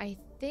 and I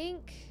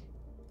think...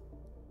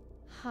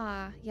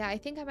 yeah, I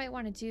think I might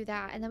want to do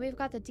that. And then we've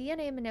got the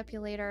DNA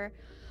manipulator.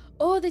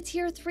 Oh, the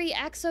tier 3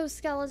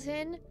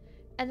 exoskeleton.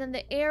 And then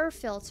the air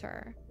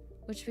filter,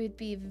 which would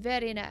be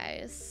very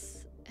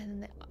nice. And then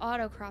the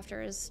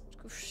autocrafter is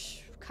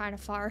kind of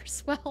far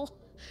as well.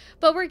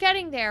 But we're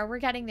getting there. We're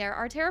getting there.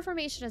 Our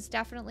terraformation is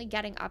definitely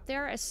getting up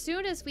there. As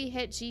soon as we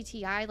hit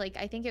GTI, like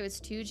I think it was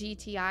 2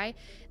 GTI,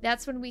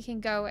 that's when we can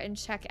go and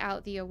check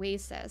out the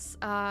Oasis.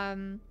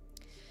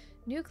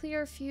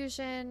 Nuclear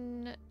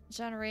fusion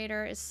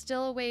generator is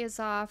still a ways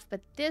off,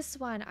 but this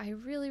one I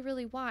really,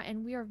 really want,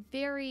 and we are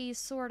very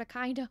sort of,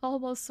 kind of,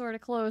 almost sort of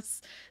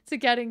close to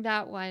getting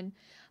that one.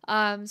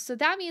 So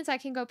that means I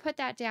can go put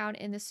that down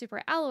in the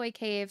super alloy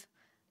cave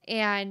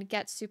and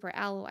get super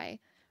alloy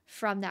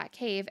from that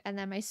cave, and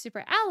then my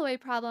super alloy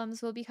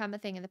problems will become a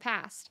thing in the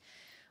past,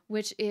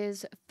 which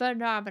is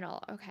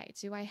phenomenal. Okay,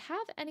 do I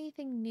have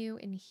anything new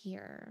in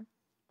here?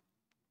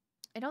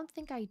 I don't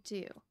think I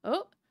do.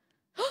 Oh.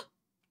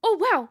 Oh,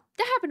 wow.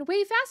 That happened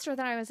way faster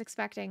than I was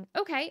expecting.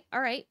 Okay.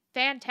 All right.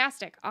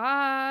 Fantastic.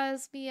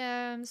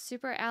 Osmium,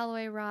 super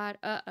alloy rod.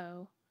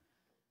 Uh-oh.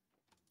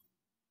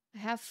 I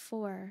have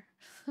 4.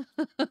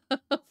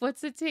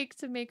 What's it take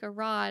to make a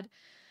rod?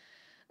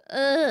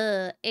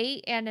 8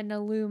 and an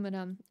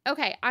aluminum.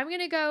 Okay, I'm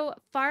gonna go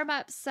farm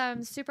up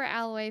some super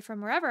alloy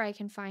from wherever I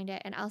can find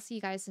it, and I'll see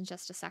you guys in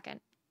just a second.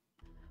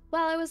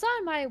 While I was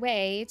on my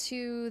way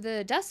to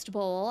the Dust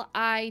Bowl,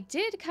 I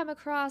did come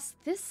across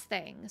this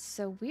thing.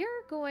 So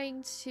we're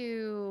going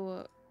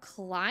to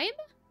climb.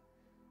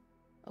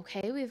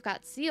 Okay, we've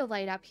got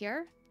zeolite up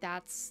here.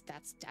 That's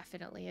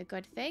definitely a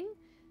good thing.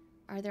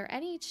 Are there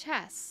any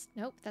chests?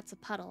 Nope, that's a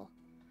puddle.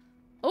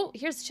 Oh,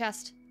 here's a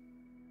chest.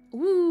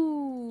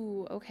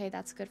 Ooh, okay,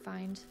 that's a good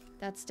find.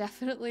 That's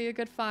definitely a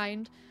good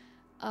find.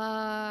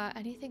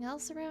 Anything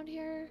else around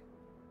here?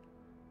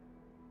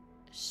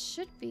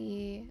 Should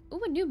be.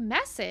 Ooh, a new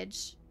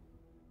message.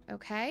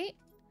 Okay.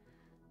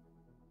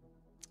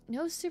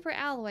 No super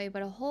alloy,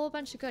 but a whole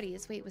bunch of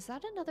goodies. Wait, was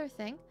that another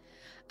thing?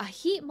 A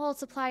heat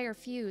multiplier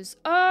fuse.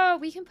 Oh,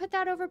 we can put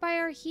that over by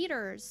our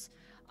heaters.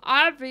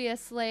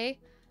 Obviously.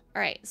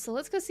 All right, so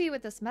let's go see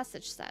what this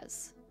message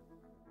says.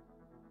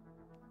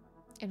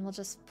 And we'll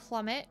just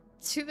plummet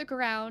to the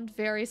ground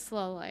very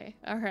slowly.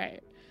 All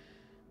right.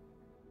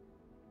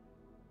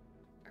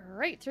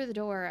 Right through the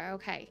door.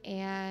 Okay.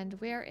 And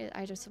where is...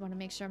 I just want to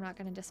make sure I'm not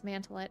going to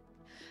dismantle it.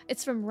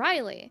 It's from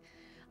Riley.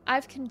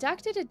 I've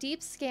conducted a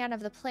deep scan of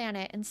the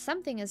planet and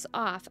something is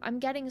off. I'm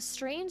getting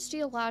strange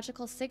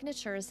geological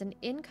signatures and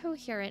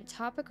incoherent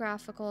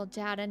topographical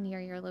data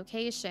near your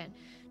location.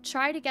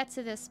 Try to get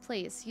to this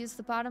place. Use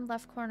the bottom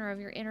left corner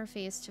of your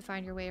interface to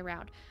find your way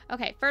around.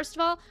 Okay, first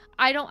of all,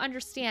 I don't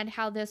understand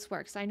how this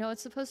works. I know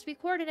it's supposed to be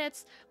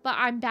coordinates, but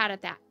I'm bad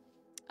at that.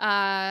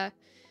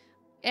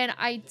 And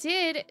I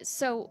did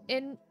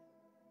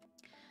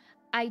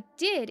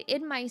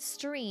in my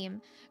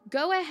stream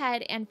go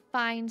ahead and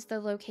find the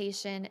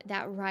location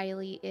that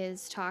Riley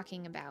is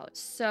talking about.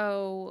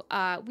 So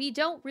we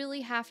don't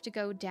really have to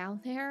go down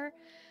there,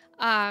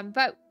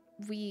 but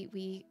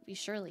we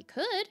surely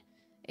could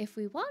if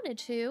we wanted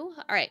to.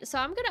 All right, so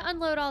I'm gonna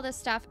unload all this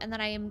stuff, and then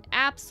I am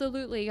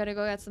absolutely gonna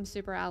go get some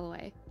super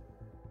alloy.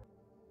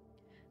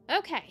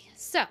 Okay,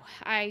 so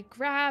I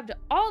grabbed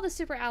all the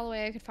super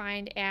alloy I could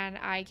find, and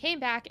I came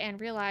back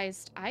and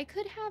realized I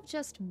could have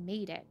just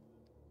made it.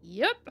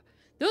 Yep,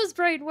 those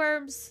brain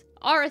worms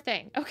are a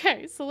thing.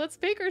 Okay, so let's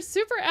make our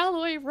super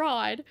alloy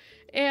rod.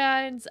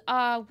 And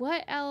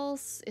what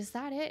else? Is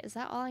that it? Is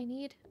that all I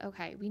need?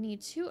 Okay, we need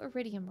 2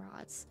 iridium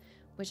rods,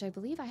 which I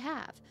believe I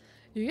have.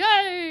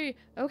 Yay!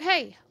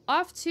 Okay,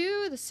 off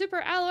to the super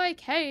alloy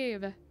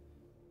cave.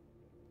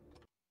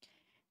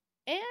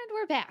 And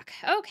we're back.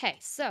 Okay,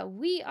 so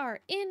we are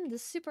in the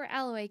super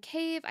alloy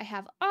cave. I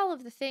have all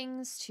of the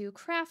things to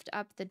craft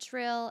up the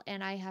drill,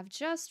 and I have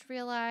just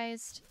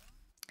realized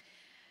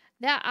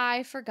that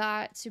I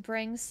forgot to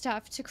bring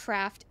stuff to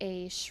craft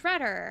a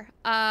shredder,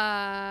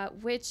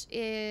 which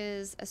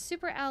is a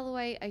super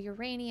alloy, a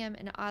uranium,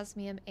 an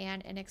osmium,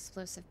 and an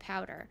explosive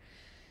powder.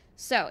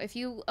 So if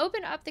you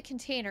open up the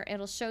container,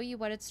 it'll show you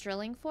what it's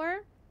drilling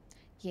for.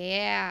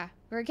 Yeah,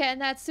 we're getting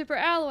that super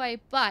alloy,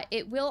 but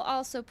it will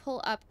also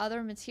pull up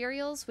other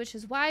materials, which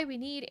is why we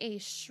need a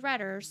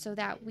shredder so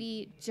that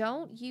we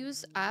don't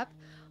use up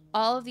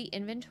all of the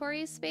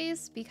inventory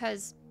space,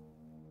 because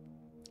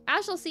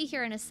as you'll see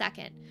here in a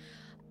second,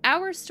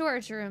 our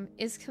storage room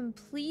is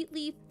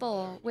completely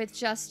full with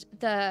just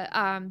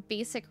the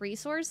basic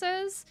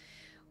resources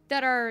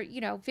that are,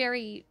 you know,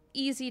 very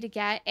easy to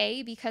get,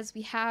 because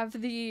we have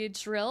the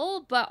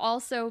drill, but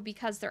also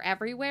because they're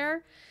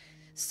everywhere.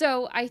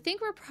 So I think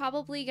we're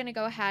probably going to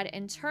go ahead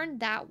and turn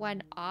that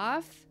one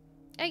off.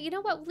 And you know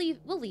what?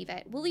 We'll leave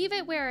it. We'll leave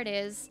it where it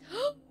is.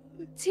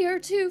 Tier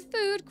 2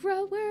 food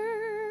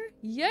grower.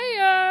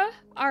 Yeah.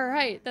 All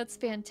right. That's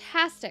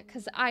fantastic,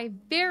 because I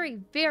very,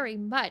 very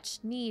much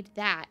need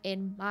that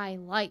in my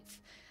life.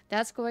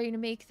 That's going to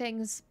make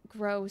things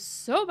grow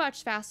so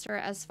much faster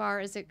as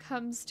far as it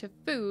comes to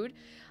food.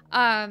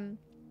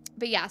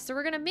 But yeah, so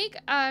we're going to make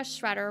a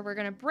shredder. We're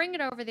going to bring it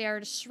over there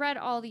to shred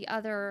all the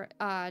other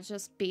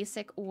just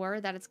basic ore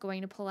that it's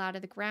going to pull out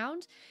of the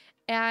ground.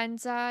 And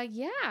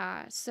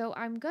yeah, so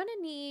I'm going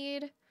to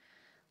need,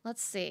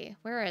 let's see,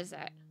 where is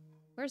it?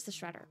 Where's the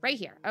shredder? Right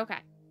here. Okay.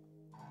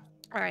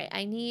 All right,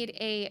 I need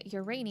a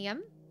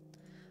uranium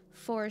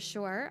for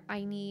sure.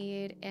 I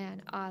need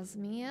an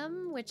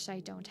osmium, which I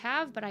don't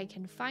have, but I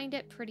can find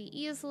it pretty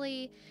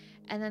easily.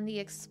 And then the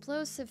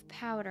explosive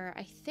powder,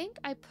 I think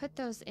I put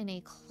those in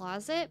a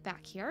closet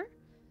back here.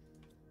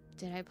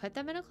 Did I put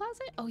them in a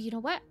closet? Oh, you know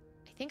what?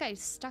 I think I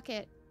stuck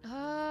it,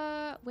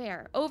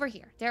 where? Over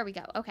here. There we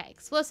go. Okay,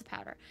 explosive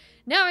powder.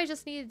 Now I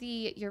just need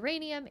the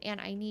uranium, and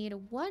I need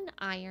 1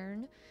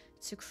 iron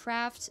to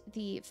craft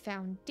the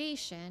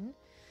foundation.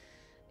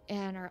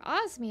 And our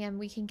osmium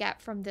we can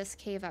get from this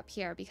cave up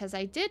here, because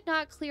I did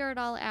not clear it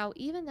all out,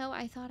 even though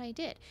I thought I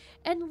did.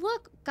 And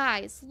look,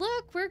 guys,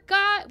 look, we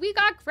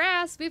got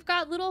grass. We've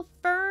got little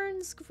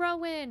ferns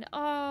growing.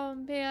 Oh,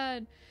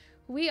 man.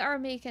 We are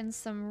making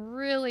some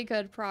really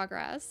good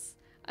progress.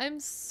 I'm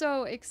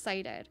so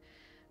excited.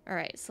 All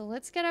right, so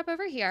let's get up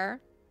over here.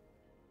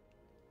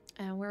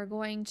 And we're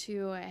going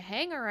to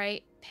hang a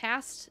right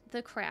past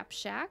the crap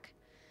shack.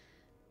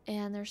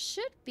 And there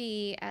should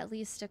be at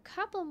least a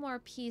couple more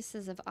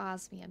pieces of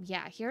osmium.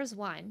 Yeah, here's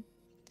one.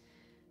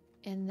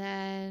 And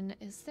then,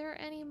 is there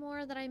any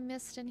more that I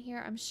missed in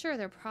here? I'm sure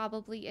there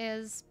probably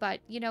is. But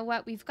you know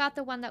what? We've got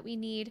the one that we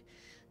need.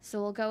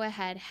 So we'll go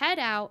ahead, head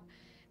out,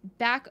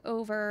 back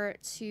over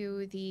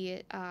to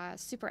the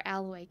super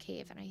alloy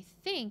cave. And I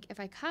think if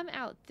I come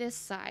out this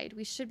side,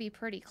 we should be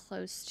pretty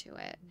close to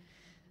it.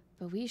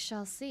 But we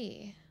shall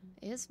see.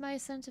 Is my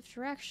sense of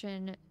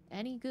direction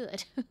any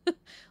good?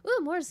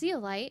 Ooh, more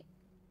zeolite.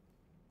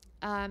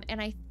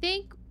 And I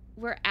think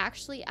we're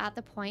actually at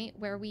the point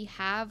where we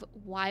have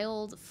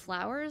wild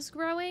flowers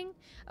growing.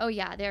 Oh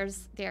yeah, there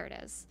it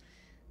is.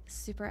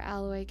 Super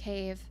alloy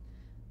cave.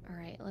 All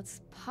right,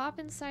 let's pop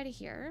inside of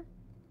here.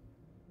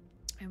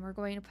 And we're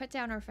going to put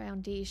down our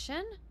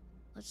foundation.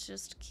 Let's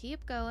just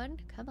keep going.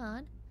 Come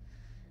on.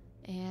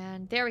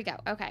 And there we go.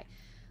 Okay.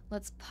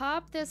 Let's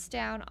pop this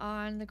down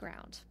on the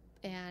ground.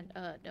 And,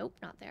 nope,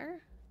 not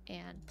there.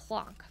 And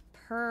plonk.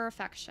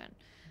 Perfection.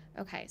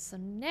 Okay, so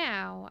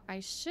now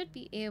I should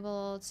be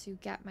able to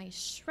get my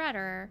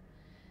shredder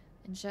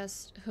and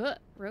just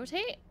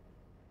rotate.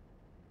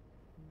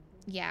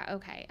 Yeah,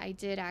 okay. I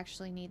did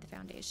actually need the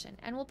foundation.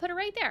 And we'll put it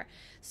right there.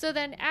 So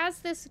then as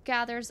this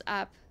gathers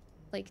up,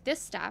 like this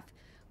stuff,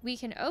 we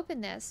can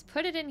open this,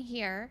 put it in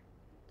here.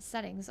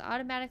 Settings.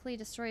 Automatically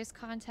destroys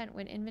content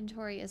when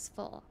inventory is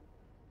full.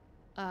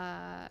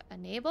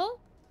 Enable.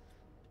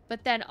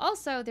 But then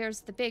also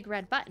there's the big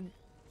red button.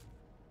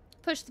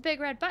 Push the big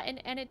red button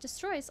and it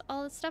destroys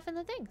all the stuff in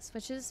the things,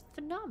 which is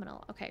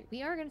phenomenal. Okay,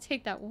 we are going to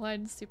take that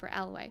one super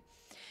alloy.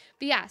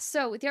 But yeah,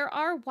 so there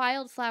are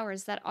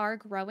wildflowers that are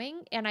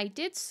growing, and I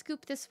did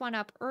scoop this one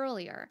up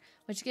earlier,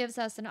 which gives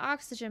us an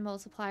oxygen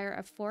multiplier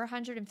of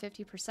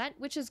 450%,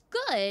 which is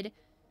good.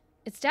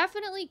 It's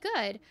definitely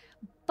good,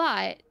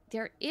 but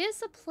there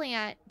is a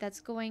plant that's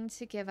going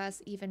to give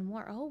us even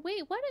more. Oh,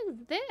 wait, what is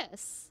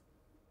this?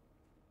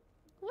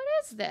 What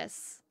is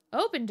this?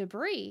 Open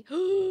debris.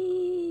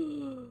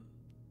 Oh,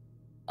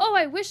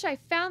 I wish I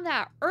found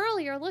that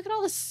earlier. Look at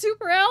all the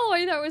super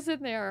alloy that was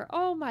in there.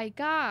 Oh my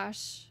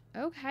gosh.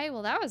 Okay,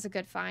 well that was a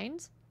good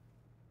find.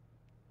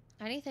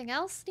 Anything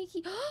else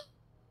sneaky?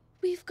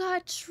 We've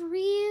got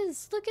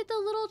trees. Look at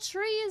the little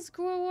trees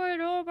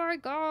growing. Oh my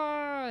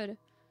god.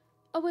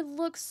 Oh, it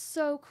looks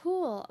so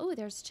cool. Oh,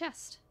 there's a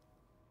chest.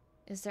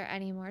 Is there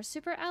any more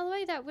super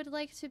alloy that would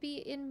like to be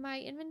in my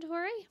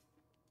inventory?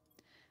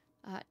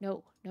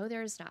 No,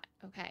 there is not.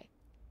 Okay.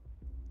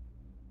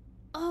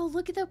 Oh,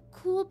 look at the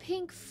cool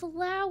pink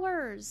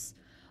flowers.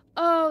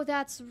 Oh,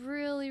 that's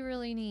really,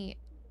 really neat.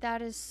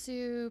 That is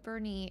super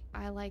neat.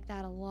 I like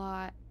that a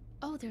lot.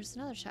 Oh, there's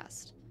another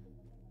chest.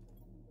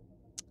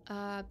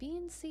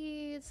 Bean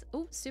seeds.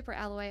 Oh, super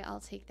alloy. I'll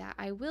take that.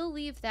 I will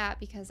leave that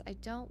because I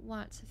don't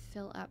want to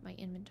fill up my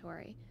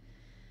inventory.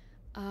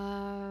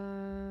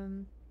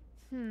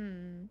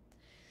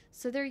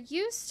 So there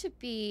used to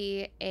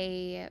be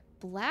a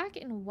black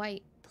and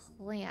white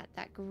plant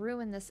that grew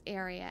in this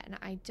area, and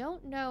I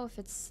don't know if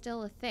it's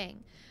still a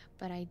thing,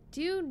 but I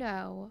do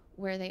know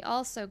where they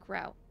also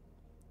grow.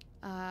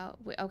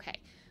 Okay,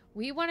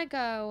 we want to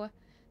go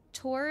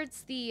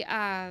towards the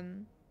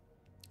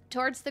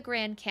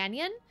Grand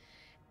Canyon,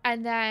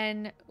 and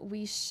then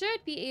we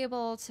should be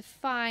able to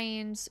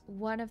find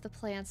one of the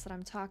plants that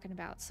I'm talking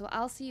about. So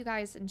I'll see you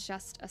guys in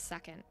just a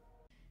second.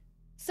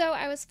 So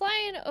I was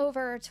flying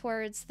over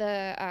towards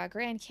the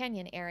Grand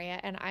Canyon area,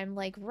 and I'm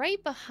like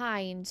right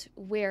behind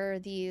where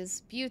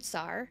these buttes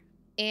are,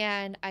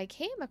 and I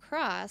came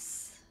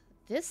across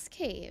this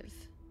cave.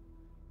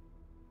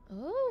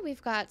 Oh,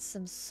 we've got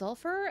some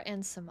sulfur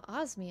and some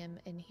osmium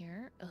in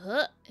here.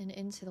 And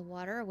into the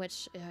water,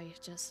 which I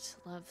just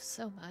love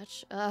so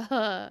much.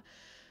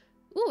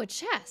 Ooh, a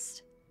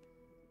chest.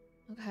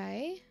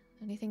 Okay.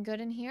 Anything good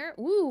in here?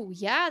 Ooh,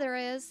 yeah, there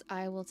is.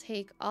 I will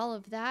take all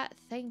of that.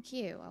 Thank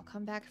you. I'll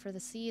come back for the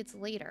seeds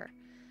later.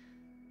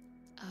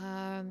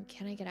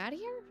 Can I get out of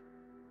here?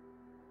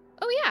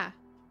 Oh, yeah.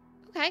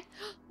 Okay.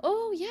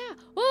 Oh, yeah.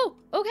 Oh,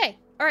 okay.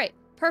 All right.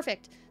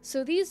 Perfect.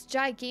 So these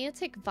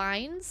gigantic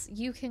vines,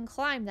 you can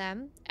climb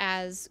them,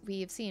 as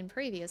we've seen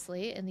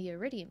previously in the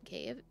Iridium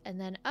Cave.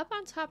 And then up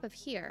on top of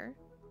here,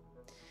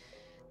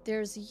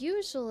 there's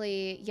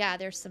usually, yeah,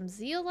 there's some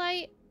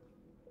zeolite.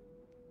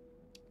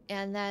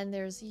 And then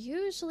there's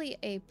usually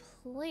a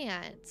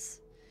plant,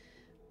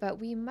 but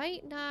we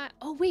might not.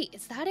 Oh, wait,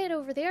 is that it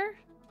over there?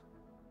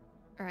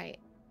 All right,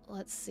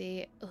 let's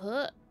see.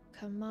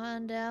 Come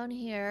on down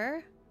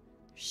here.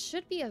 There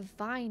should be a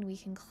vine we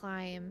can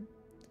climb.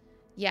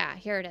 Yeah,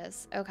 here it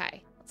is.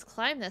 Okay, let's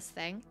climb this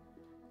thing.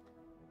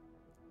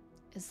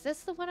 Is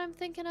this the one I'm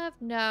thinking of?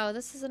 No,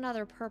 this is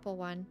another purple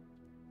one.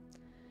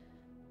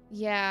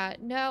 Yeah,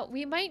 no,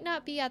 we might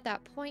not be at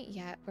that point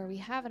yet where we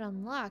have it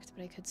unlocked,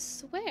 but I could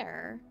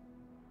swear...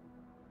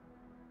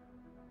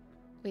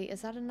 Wait,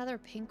 is that another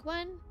pink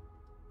one?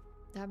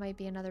 That might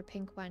be another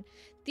pink one.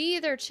 They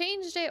either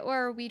changed it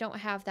or we don't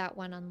have that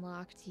one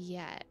unlocked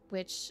yet,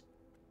 which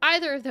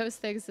either of those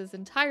things is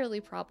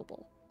entirely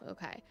probable.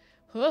 Okay.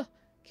 Huh.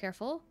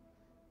 Careful.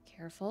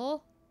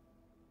 Careful.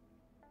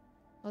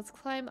 Let's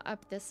climb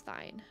up this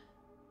vine.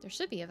 There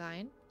should be a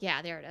vine.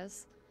 Yeah, there it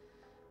is.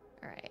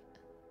 All right.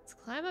 Let's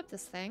climb up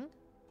this thing.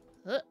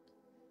 Ugh.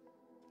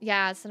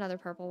 Yeah, it's another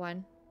purple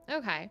one.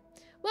 Okay.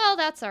 Well,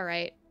 that's all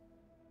right.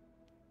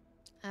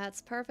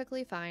 That's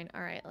perfectly fine. All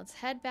right, let's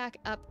head back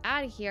up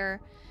out of here,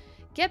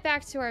 get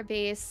back to our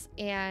base,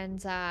 and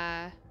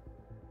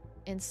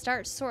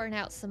start sorting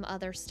out some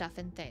other stuff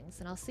and things.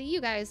 And I'll see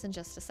you guys in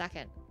just a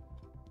second.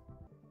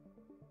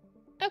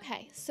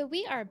 Okay, so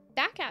we are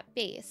back at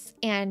base,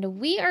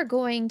 and we are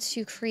going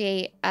to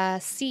create a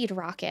seed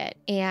rocket.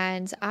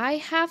 And I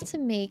have to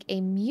make a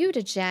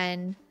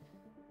mutagen.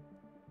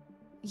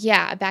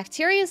 Yeah, a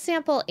bacteria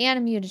sample and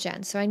a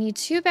mutagen. So I need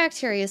 2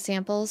 bacteria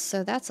samples,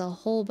 so that's a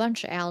whole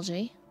bunch of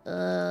algae.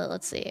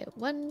 Let's see.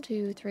 1,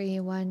 2,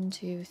 3, 1,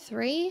 2,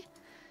 3.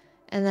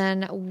 And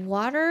then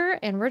water,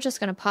 and we're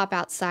just going to pop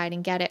outside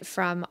and get it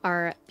from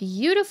our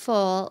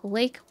beautiful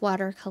lake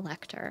water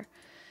collector.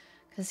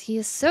 Because he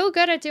is so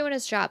good at doing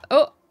his job.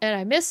 Oh, and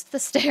I missed the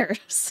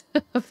stairs.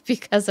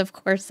 Because of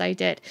course I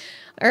did.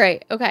 All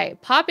right, okay.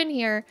 Pop in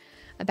here.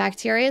 A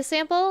bacteria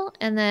sample,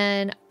 and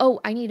then,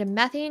 oh, I need a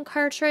methane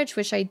cartridge,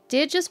 which I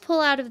did just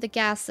pull out of the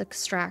gas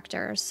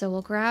extractor. So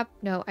we'll grab,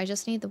 no, I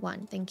just need the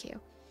one. Thank you.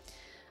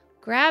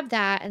 Grab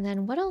that, and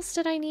then what else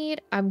did I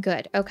need? I'm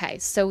good. Okay,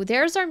 so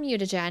there's our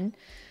mutagen.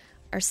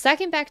 Our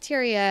second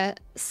bacteria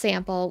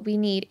sample, we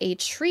need a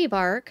tree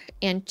bark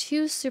and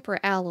 2 super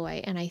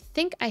alloy, and I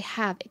think I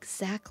have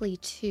exactly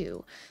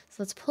 2. So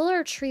let's pull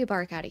our tree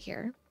bark out of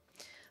here.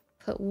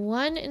 Put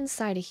 1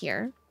 inside of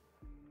here.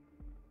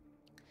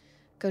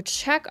 Go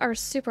check our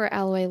super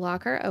alloy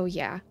locker. Oh,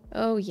 yeah.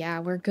 Oh, yeah,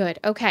 we're good.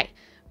 Okay.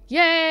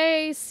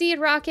 Yay! Seed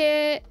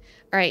rocket!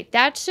 All right,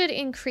 that should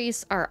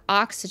increase our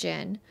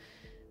oxygen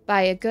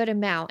by a good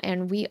amount.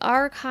 And we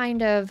are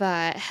kind of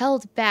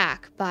held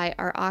back by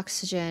our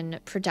oxygen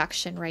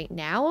production right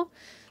now.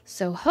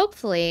 So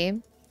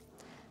hopefully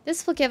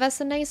this will give us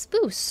a nice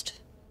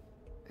boost.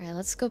 All right,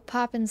 let's go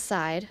pop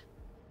inside.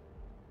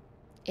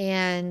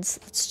 And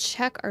let's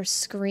check our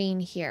screen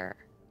here.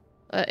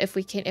 If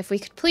we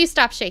could please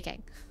stop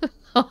shaking.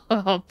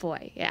 Oh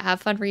boy. Yeah,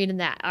 have fun reading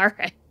that. All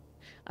right.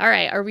 All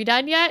right. Are we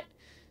done yet?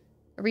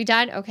 Are we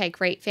done? Okay,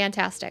 great.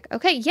 Fantastic.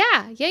 Okay,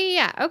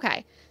 yeah.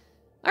 Okay.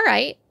 All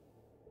right.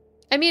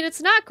 I mean,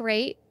 it's not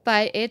great,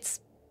 but it's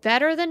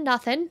better than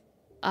nothing.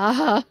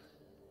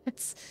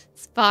 It's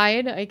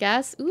fine, I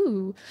guess.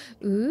 Ooh.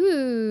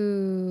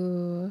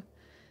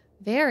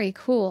 Very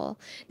cool.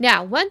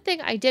 Now, one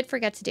thing I did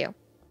forget to do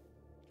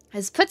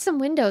is put some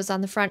windows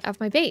on the front of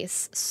my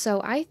base. So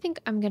I think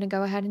I'm going to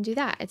go ahead and do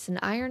that. It's an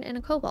iron and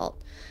a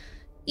cobalt.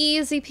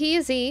 Easy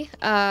peasy.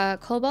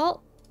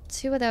 Cobalt,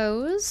 2 of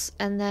those.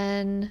 And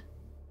then,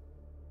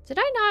 did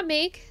I not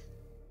make?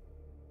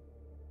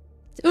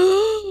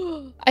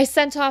 I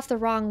sent off the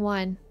wrong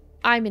one.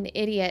 I'm an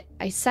idiot.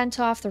 I sent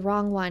off the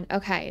wrong one.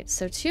 Okay,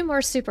 so 2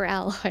 more super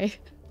alloy.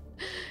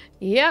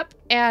 Yep,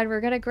 and we're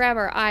going to grab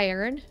our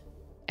iron.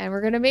 And we're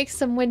going to make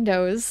some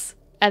windows.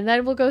 And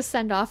then we'll go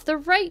send off the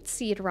right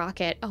seed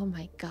rocket. Oh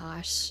my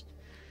gosh.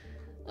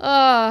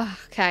 Oh,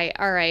 okay.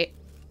 All right.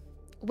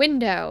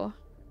 Window.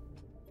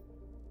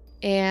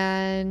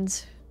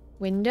 And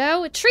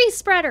window. Tree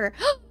spreader.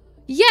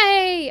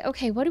 Yay.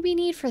 Okay, what do we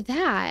need for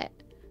that?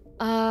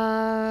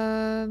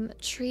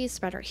 Tree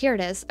spreader. Here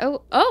it is.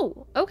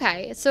 Oh,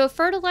 okay. So a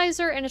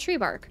fertilizer and a tree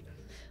bark.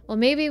 Well,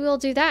 maybe we'll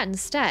do that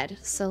instead.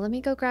 So let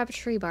me go grab a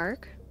tree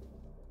bark.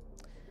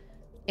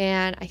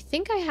 And I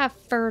think I have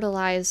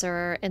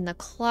fertilizer in the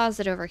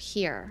closet over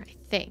here. I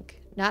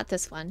think. Not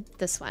this one.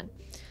 This one.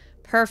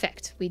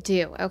 Perfect. We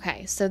do.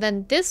 Okay. So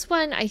then this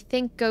one, I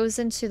think, goes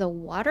into the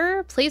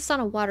water. Placed on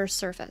a water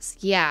surface.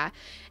 Yeah.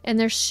 And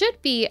there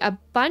should be a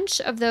bunch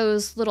of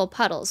those little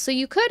puddles. So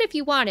you could, if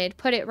you wanted,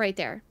 put it right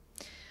there.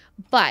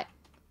 But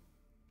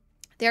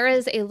there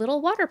is a little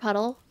water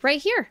puddle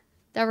right here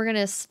that we're going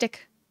to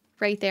stick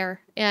right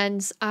there.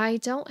 And I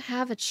don't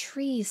have a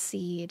tree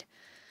seed.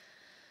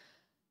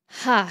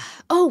 Huh.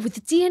 Oh, with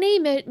the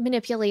DNA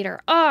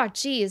manipulator. Oh,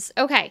 geez.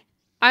 Okay.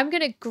 I'm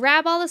going to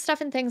grab all the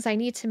stuff and things I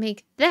need to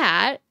make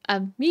that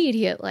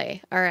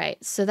immediately. All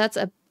right. So that's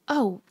a...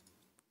 Oh,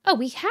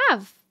 we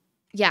have...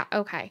 Yeah,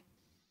 okay.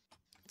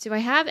 Do I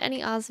have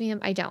any osmium?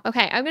 I don't.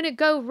 Okay, I'm going to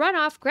go run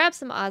off, grab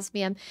some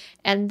osmium,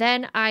 and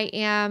then I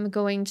am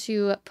going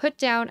to put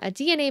down a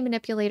DNA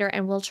manipulator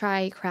and we'll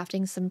try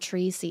crafting some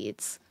tree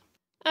seeds.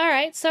 All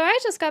right, so I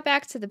just got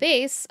back to the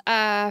base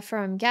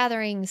from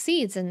gathering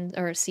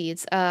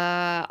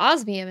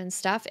osmium and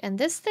stuff, and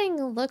this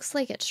thing looks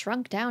like it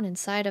shrunk down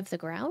inside of the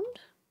ground.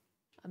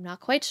 I'm not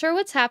quite sure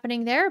what's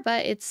happening there,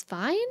 but it's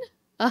fine.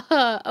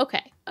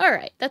 Okay. All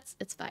right.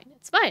 It's fine.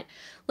 It's fine.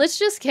 Let's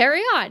just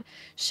carry on,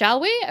 shall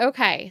we?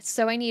 Okay.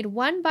 So I need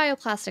 1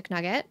 bioplastic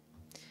nugget,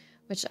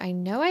 which I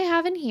know I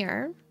have in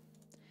here.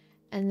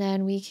 And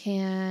then we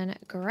can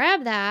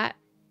grab that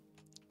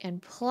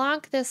and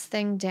plonk this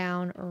thing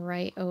down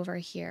right over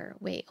here.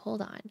 Wait,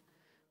 hold on.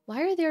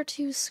 Why are there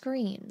 2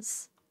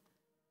 screens?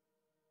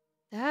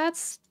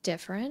 That's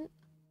different.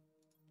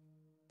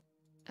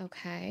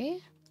 Okay.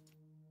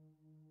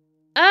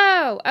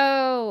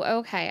 Oh,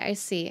 okay. I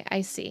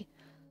see.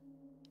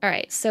 All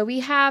right, so we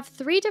have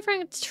 3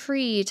 different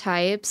tree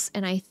types,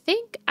 and I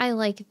think I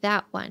like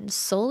that one,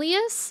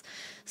 Soleus.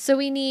 So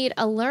we need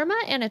a lerma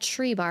and a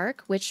tree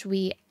bark, which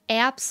we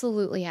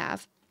absolutely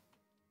have.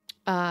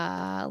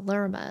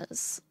 Lerma.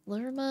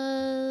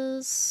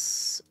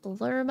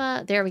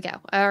 There we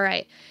go. All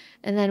right,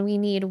 and then we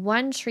need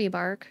 1 tree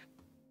bark.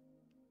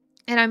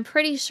 And I'm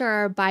pretty sure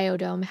our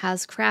biodome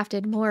has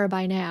crafted more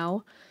by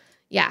now.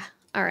 Yeah,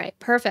 all right,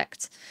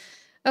 perfect.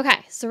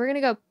 Okay, so we're gonna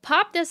go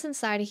pop this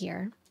inside of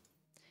here.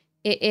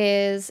 It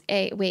is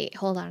a, wait,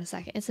 hold on a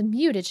second. It's a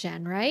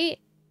mutagen, right?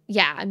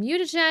 Yeah, a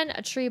mutagen,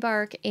 a tree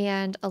bark,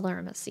 and a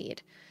lerma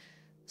seed.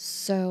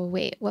 So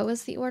wait, what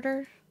was the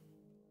order?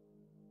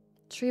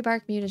 Tree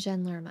bark,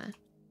 mutagen, lerma.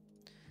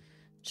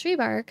 Tree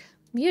bark,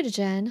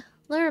 mutagen,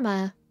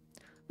 lerma.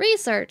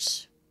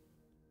 Research.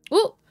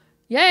 Ooh,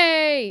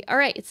 yay! All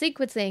right, it's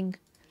sequencing.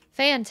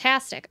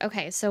 Fantastic.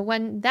 Okay, so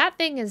when that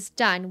thing is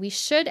done, we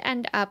should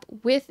end up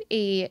with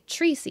a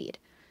tree seed.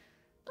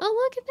 Oh,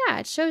 look at that.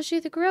 It shows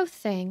you the growth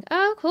thing.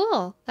 Oh,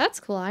 cool. That's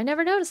cool. I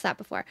never noticed that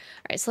before.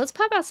 All right, so let's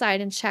pop outside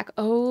and check.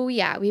 Oh,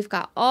 yeah, we've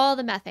got all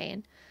the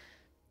methane.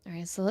 All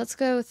right, so let's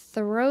go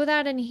throw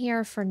that in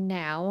here for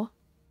now.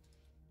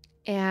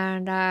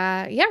 And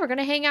yeah, we're going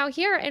to hang out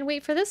here and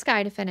wait for this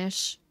guy to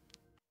finish.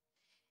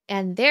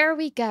 And there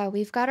we go.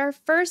 We've got our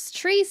first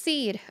tree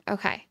seed.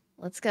 Okay,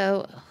 let's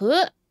go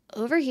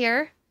over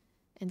here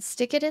and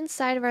stick it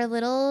inside of our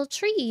little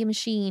tree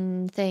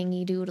machine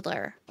thingy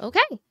doodler.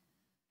 Okay.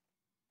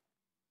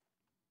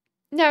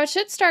 Now, it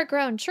should start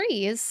growing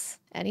trees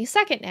any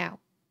second now.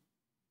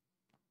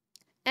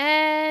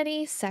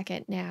 Any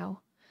second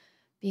now.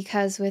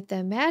 Because with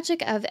the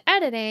magic of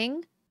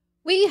editing,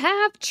 we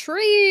have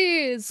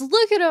trees!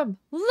 Look at them!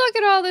 Look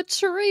at all the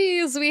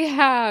trees we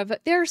have!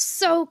 They're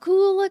so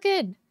cool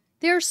looking!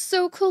 They're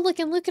so cool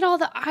looking! Look at all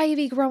the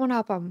ivy growing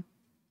up them!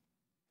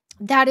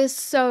 That is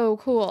so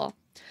cool!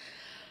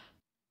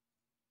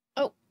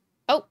 Oh,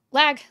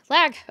 lag!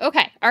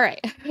 Okay, alright.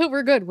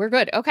 We're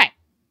good, okay.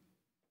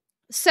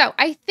 So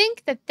I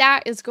think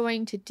that is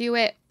going to do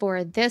it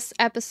for this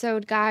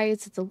episode,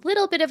 guys. It's a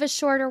little bit of a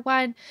shorter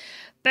one,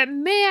 but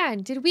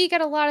man, did we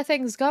get a lot of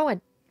things going.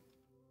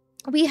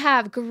 We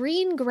have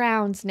green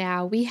grounds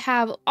now. We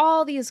have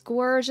all these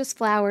gorgeous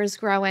flowers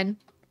growing.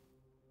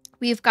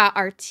 We've got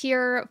our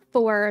tier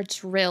 4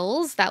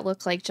 drills that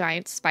look like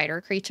giant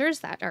spider creatures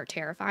that are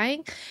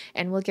terrifying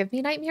and will give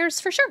me nightmares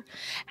for sure.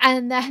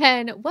 And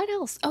then what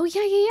else? Oh,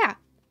 yeah.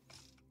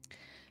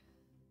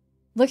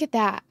 Look at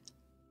that.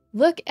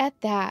 Look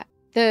at that.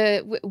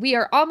 We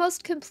are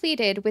almost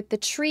completed with the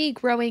tree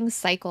growing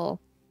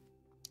cycle.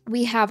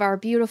 We have our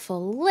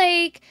beautiful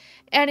lake,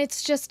 and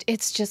it's just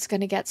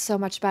going to get so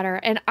much better.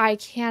 And I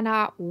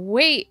cannot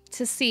wait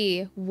to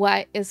see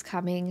what is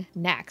coming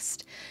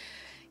next.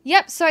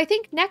 Yep, so I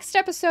think next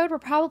episode, we're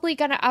probably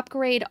going to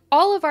upgrade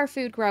all of our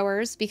food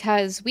growers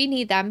because we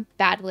need them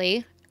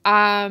badly.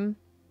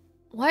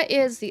 What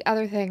is the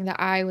other thing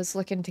that I was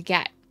looking to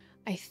get?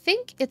 I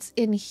think it's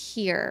in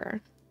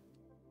here.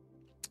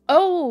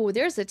 Oh,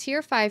 there's a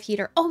tier 5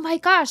 heater. Oh my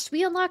gosh,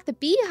 we unlocked the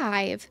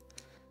beehive.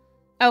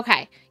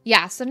 Okay,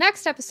 yeah, so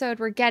next episode,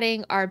 we're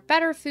getting our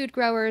better food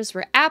growers.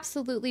 We're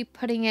absolutely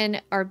putting in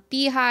our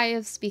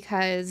beehives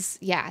because,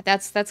 yeah,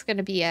 that's going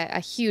to be a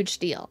huge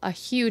deal. A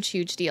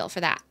huge deal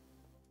for that.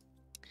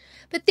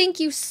 But thank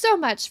you so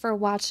much for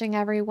watching,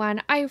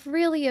 everyone. I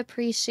really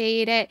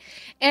appreciate it,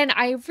 and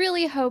I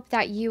really hope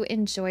that you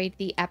enjoyed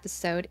the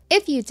episode.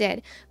 If you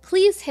did,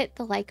 please hit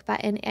the like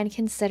button and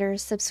consider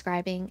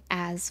subscribing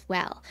as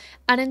well.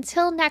 And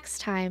until next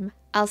time,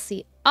 I'll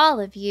see all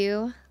of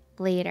you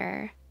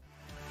later.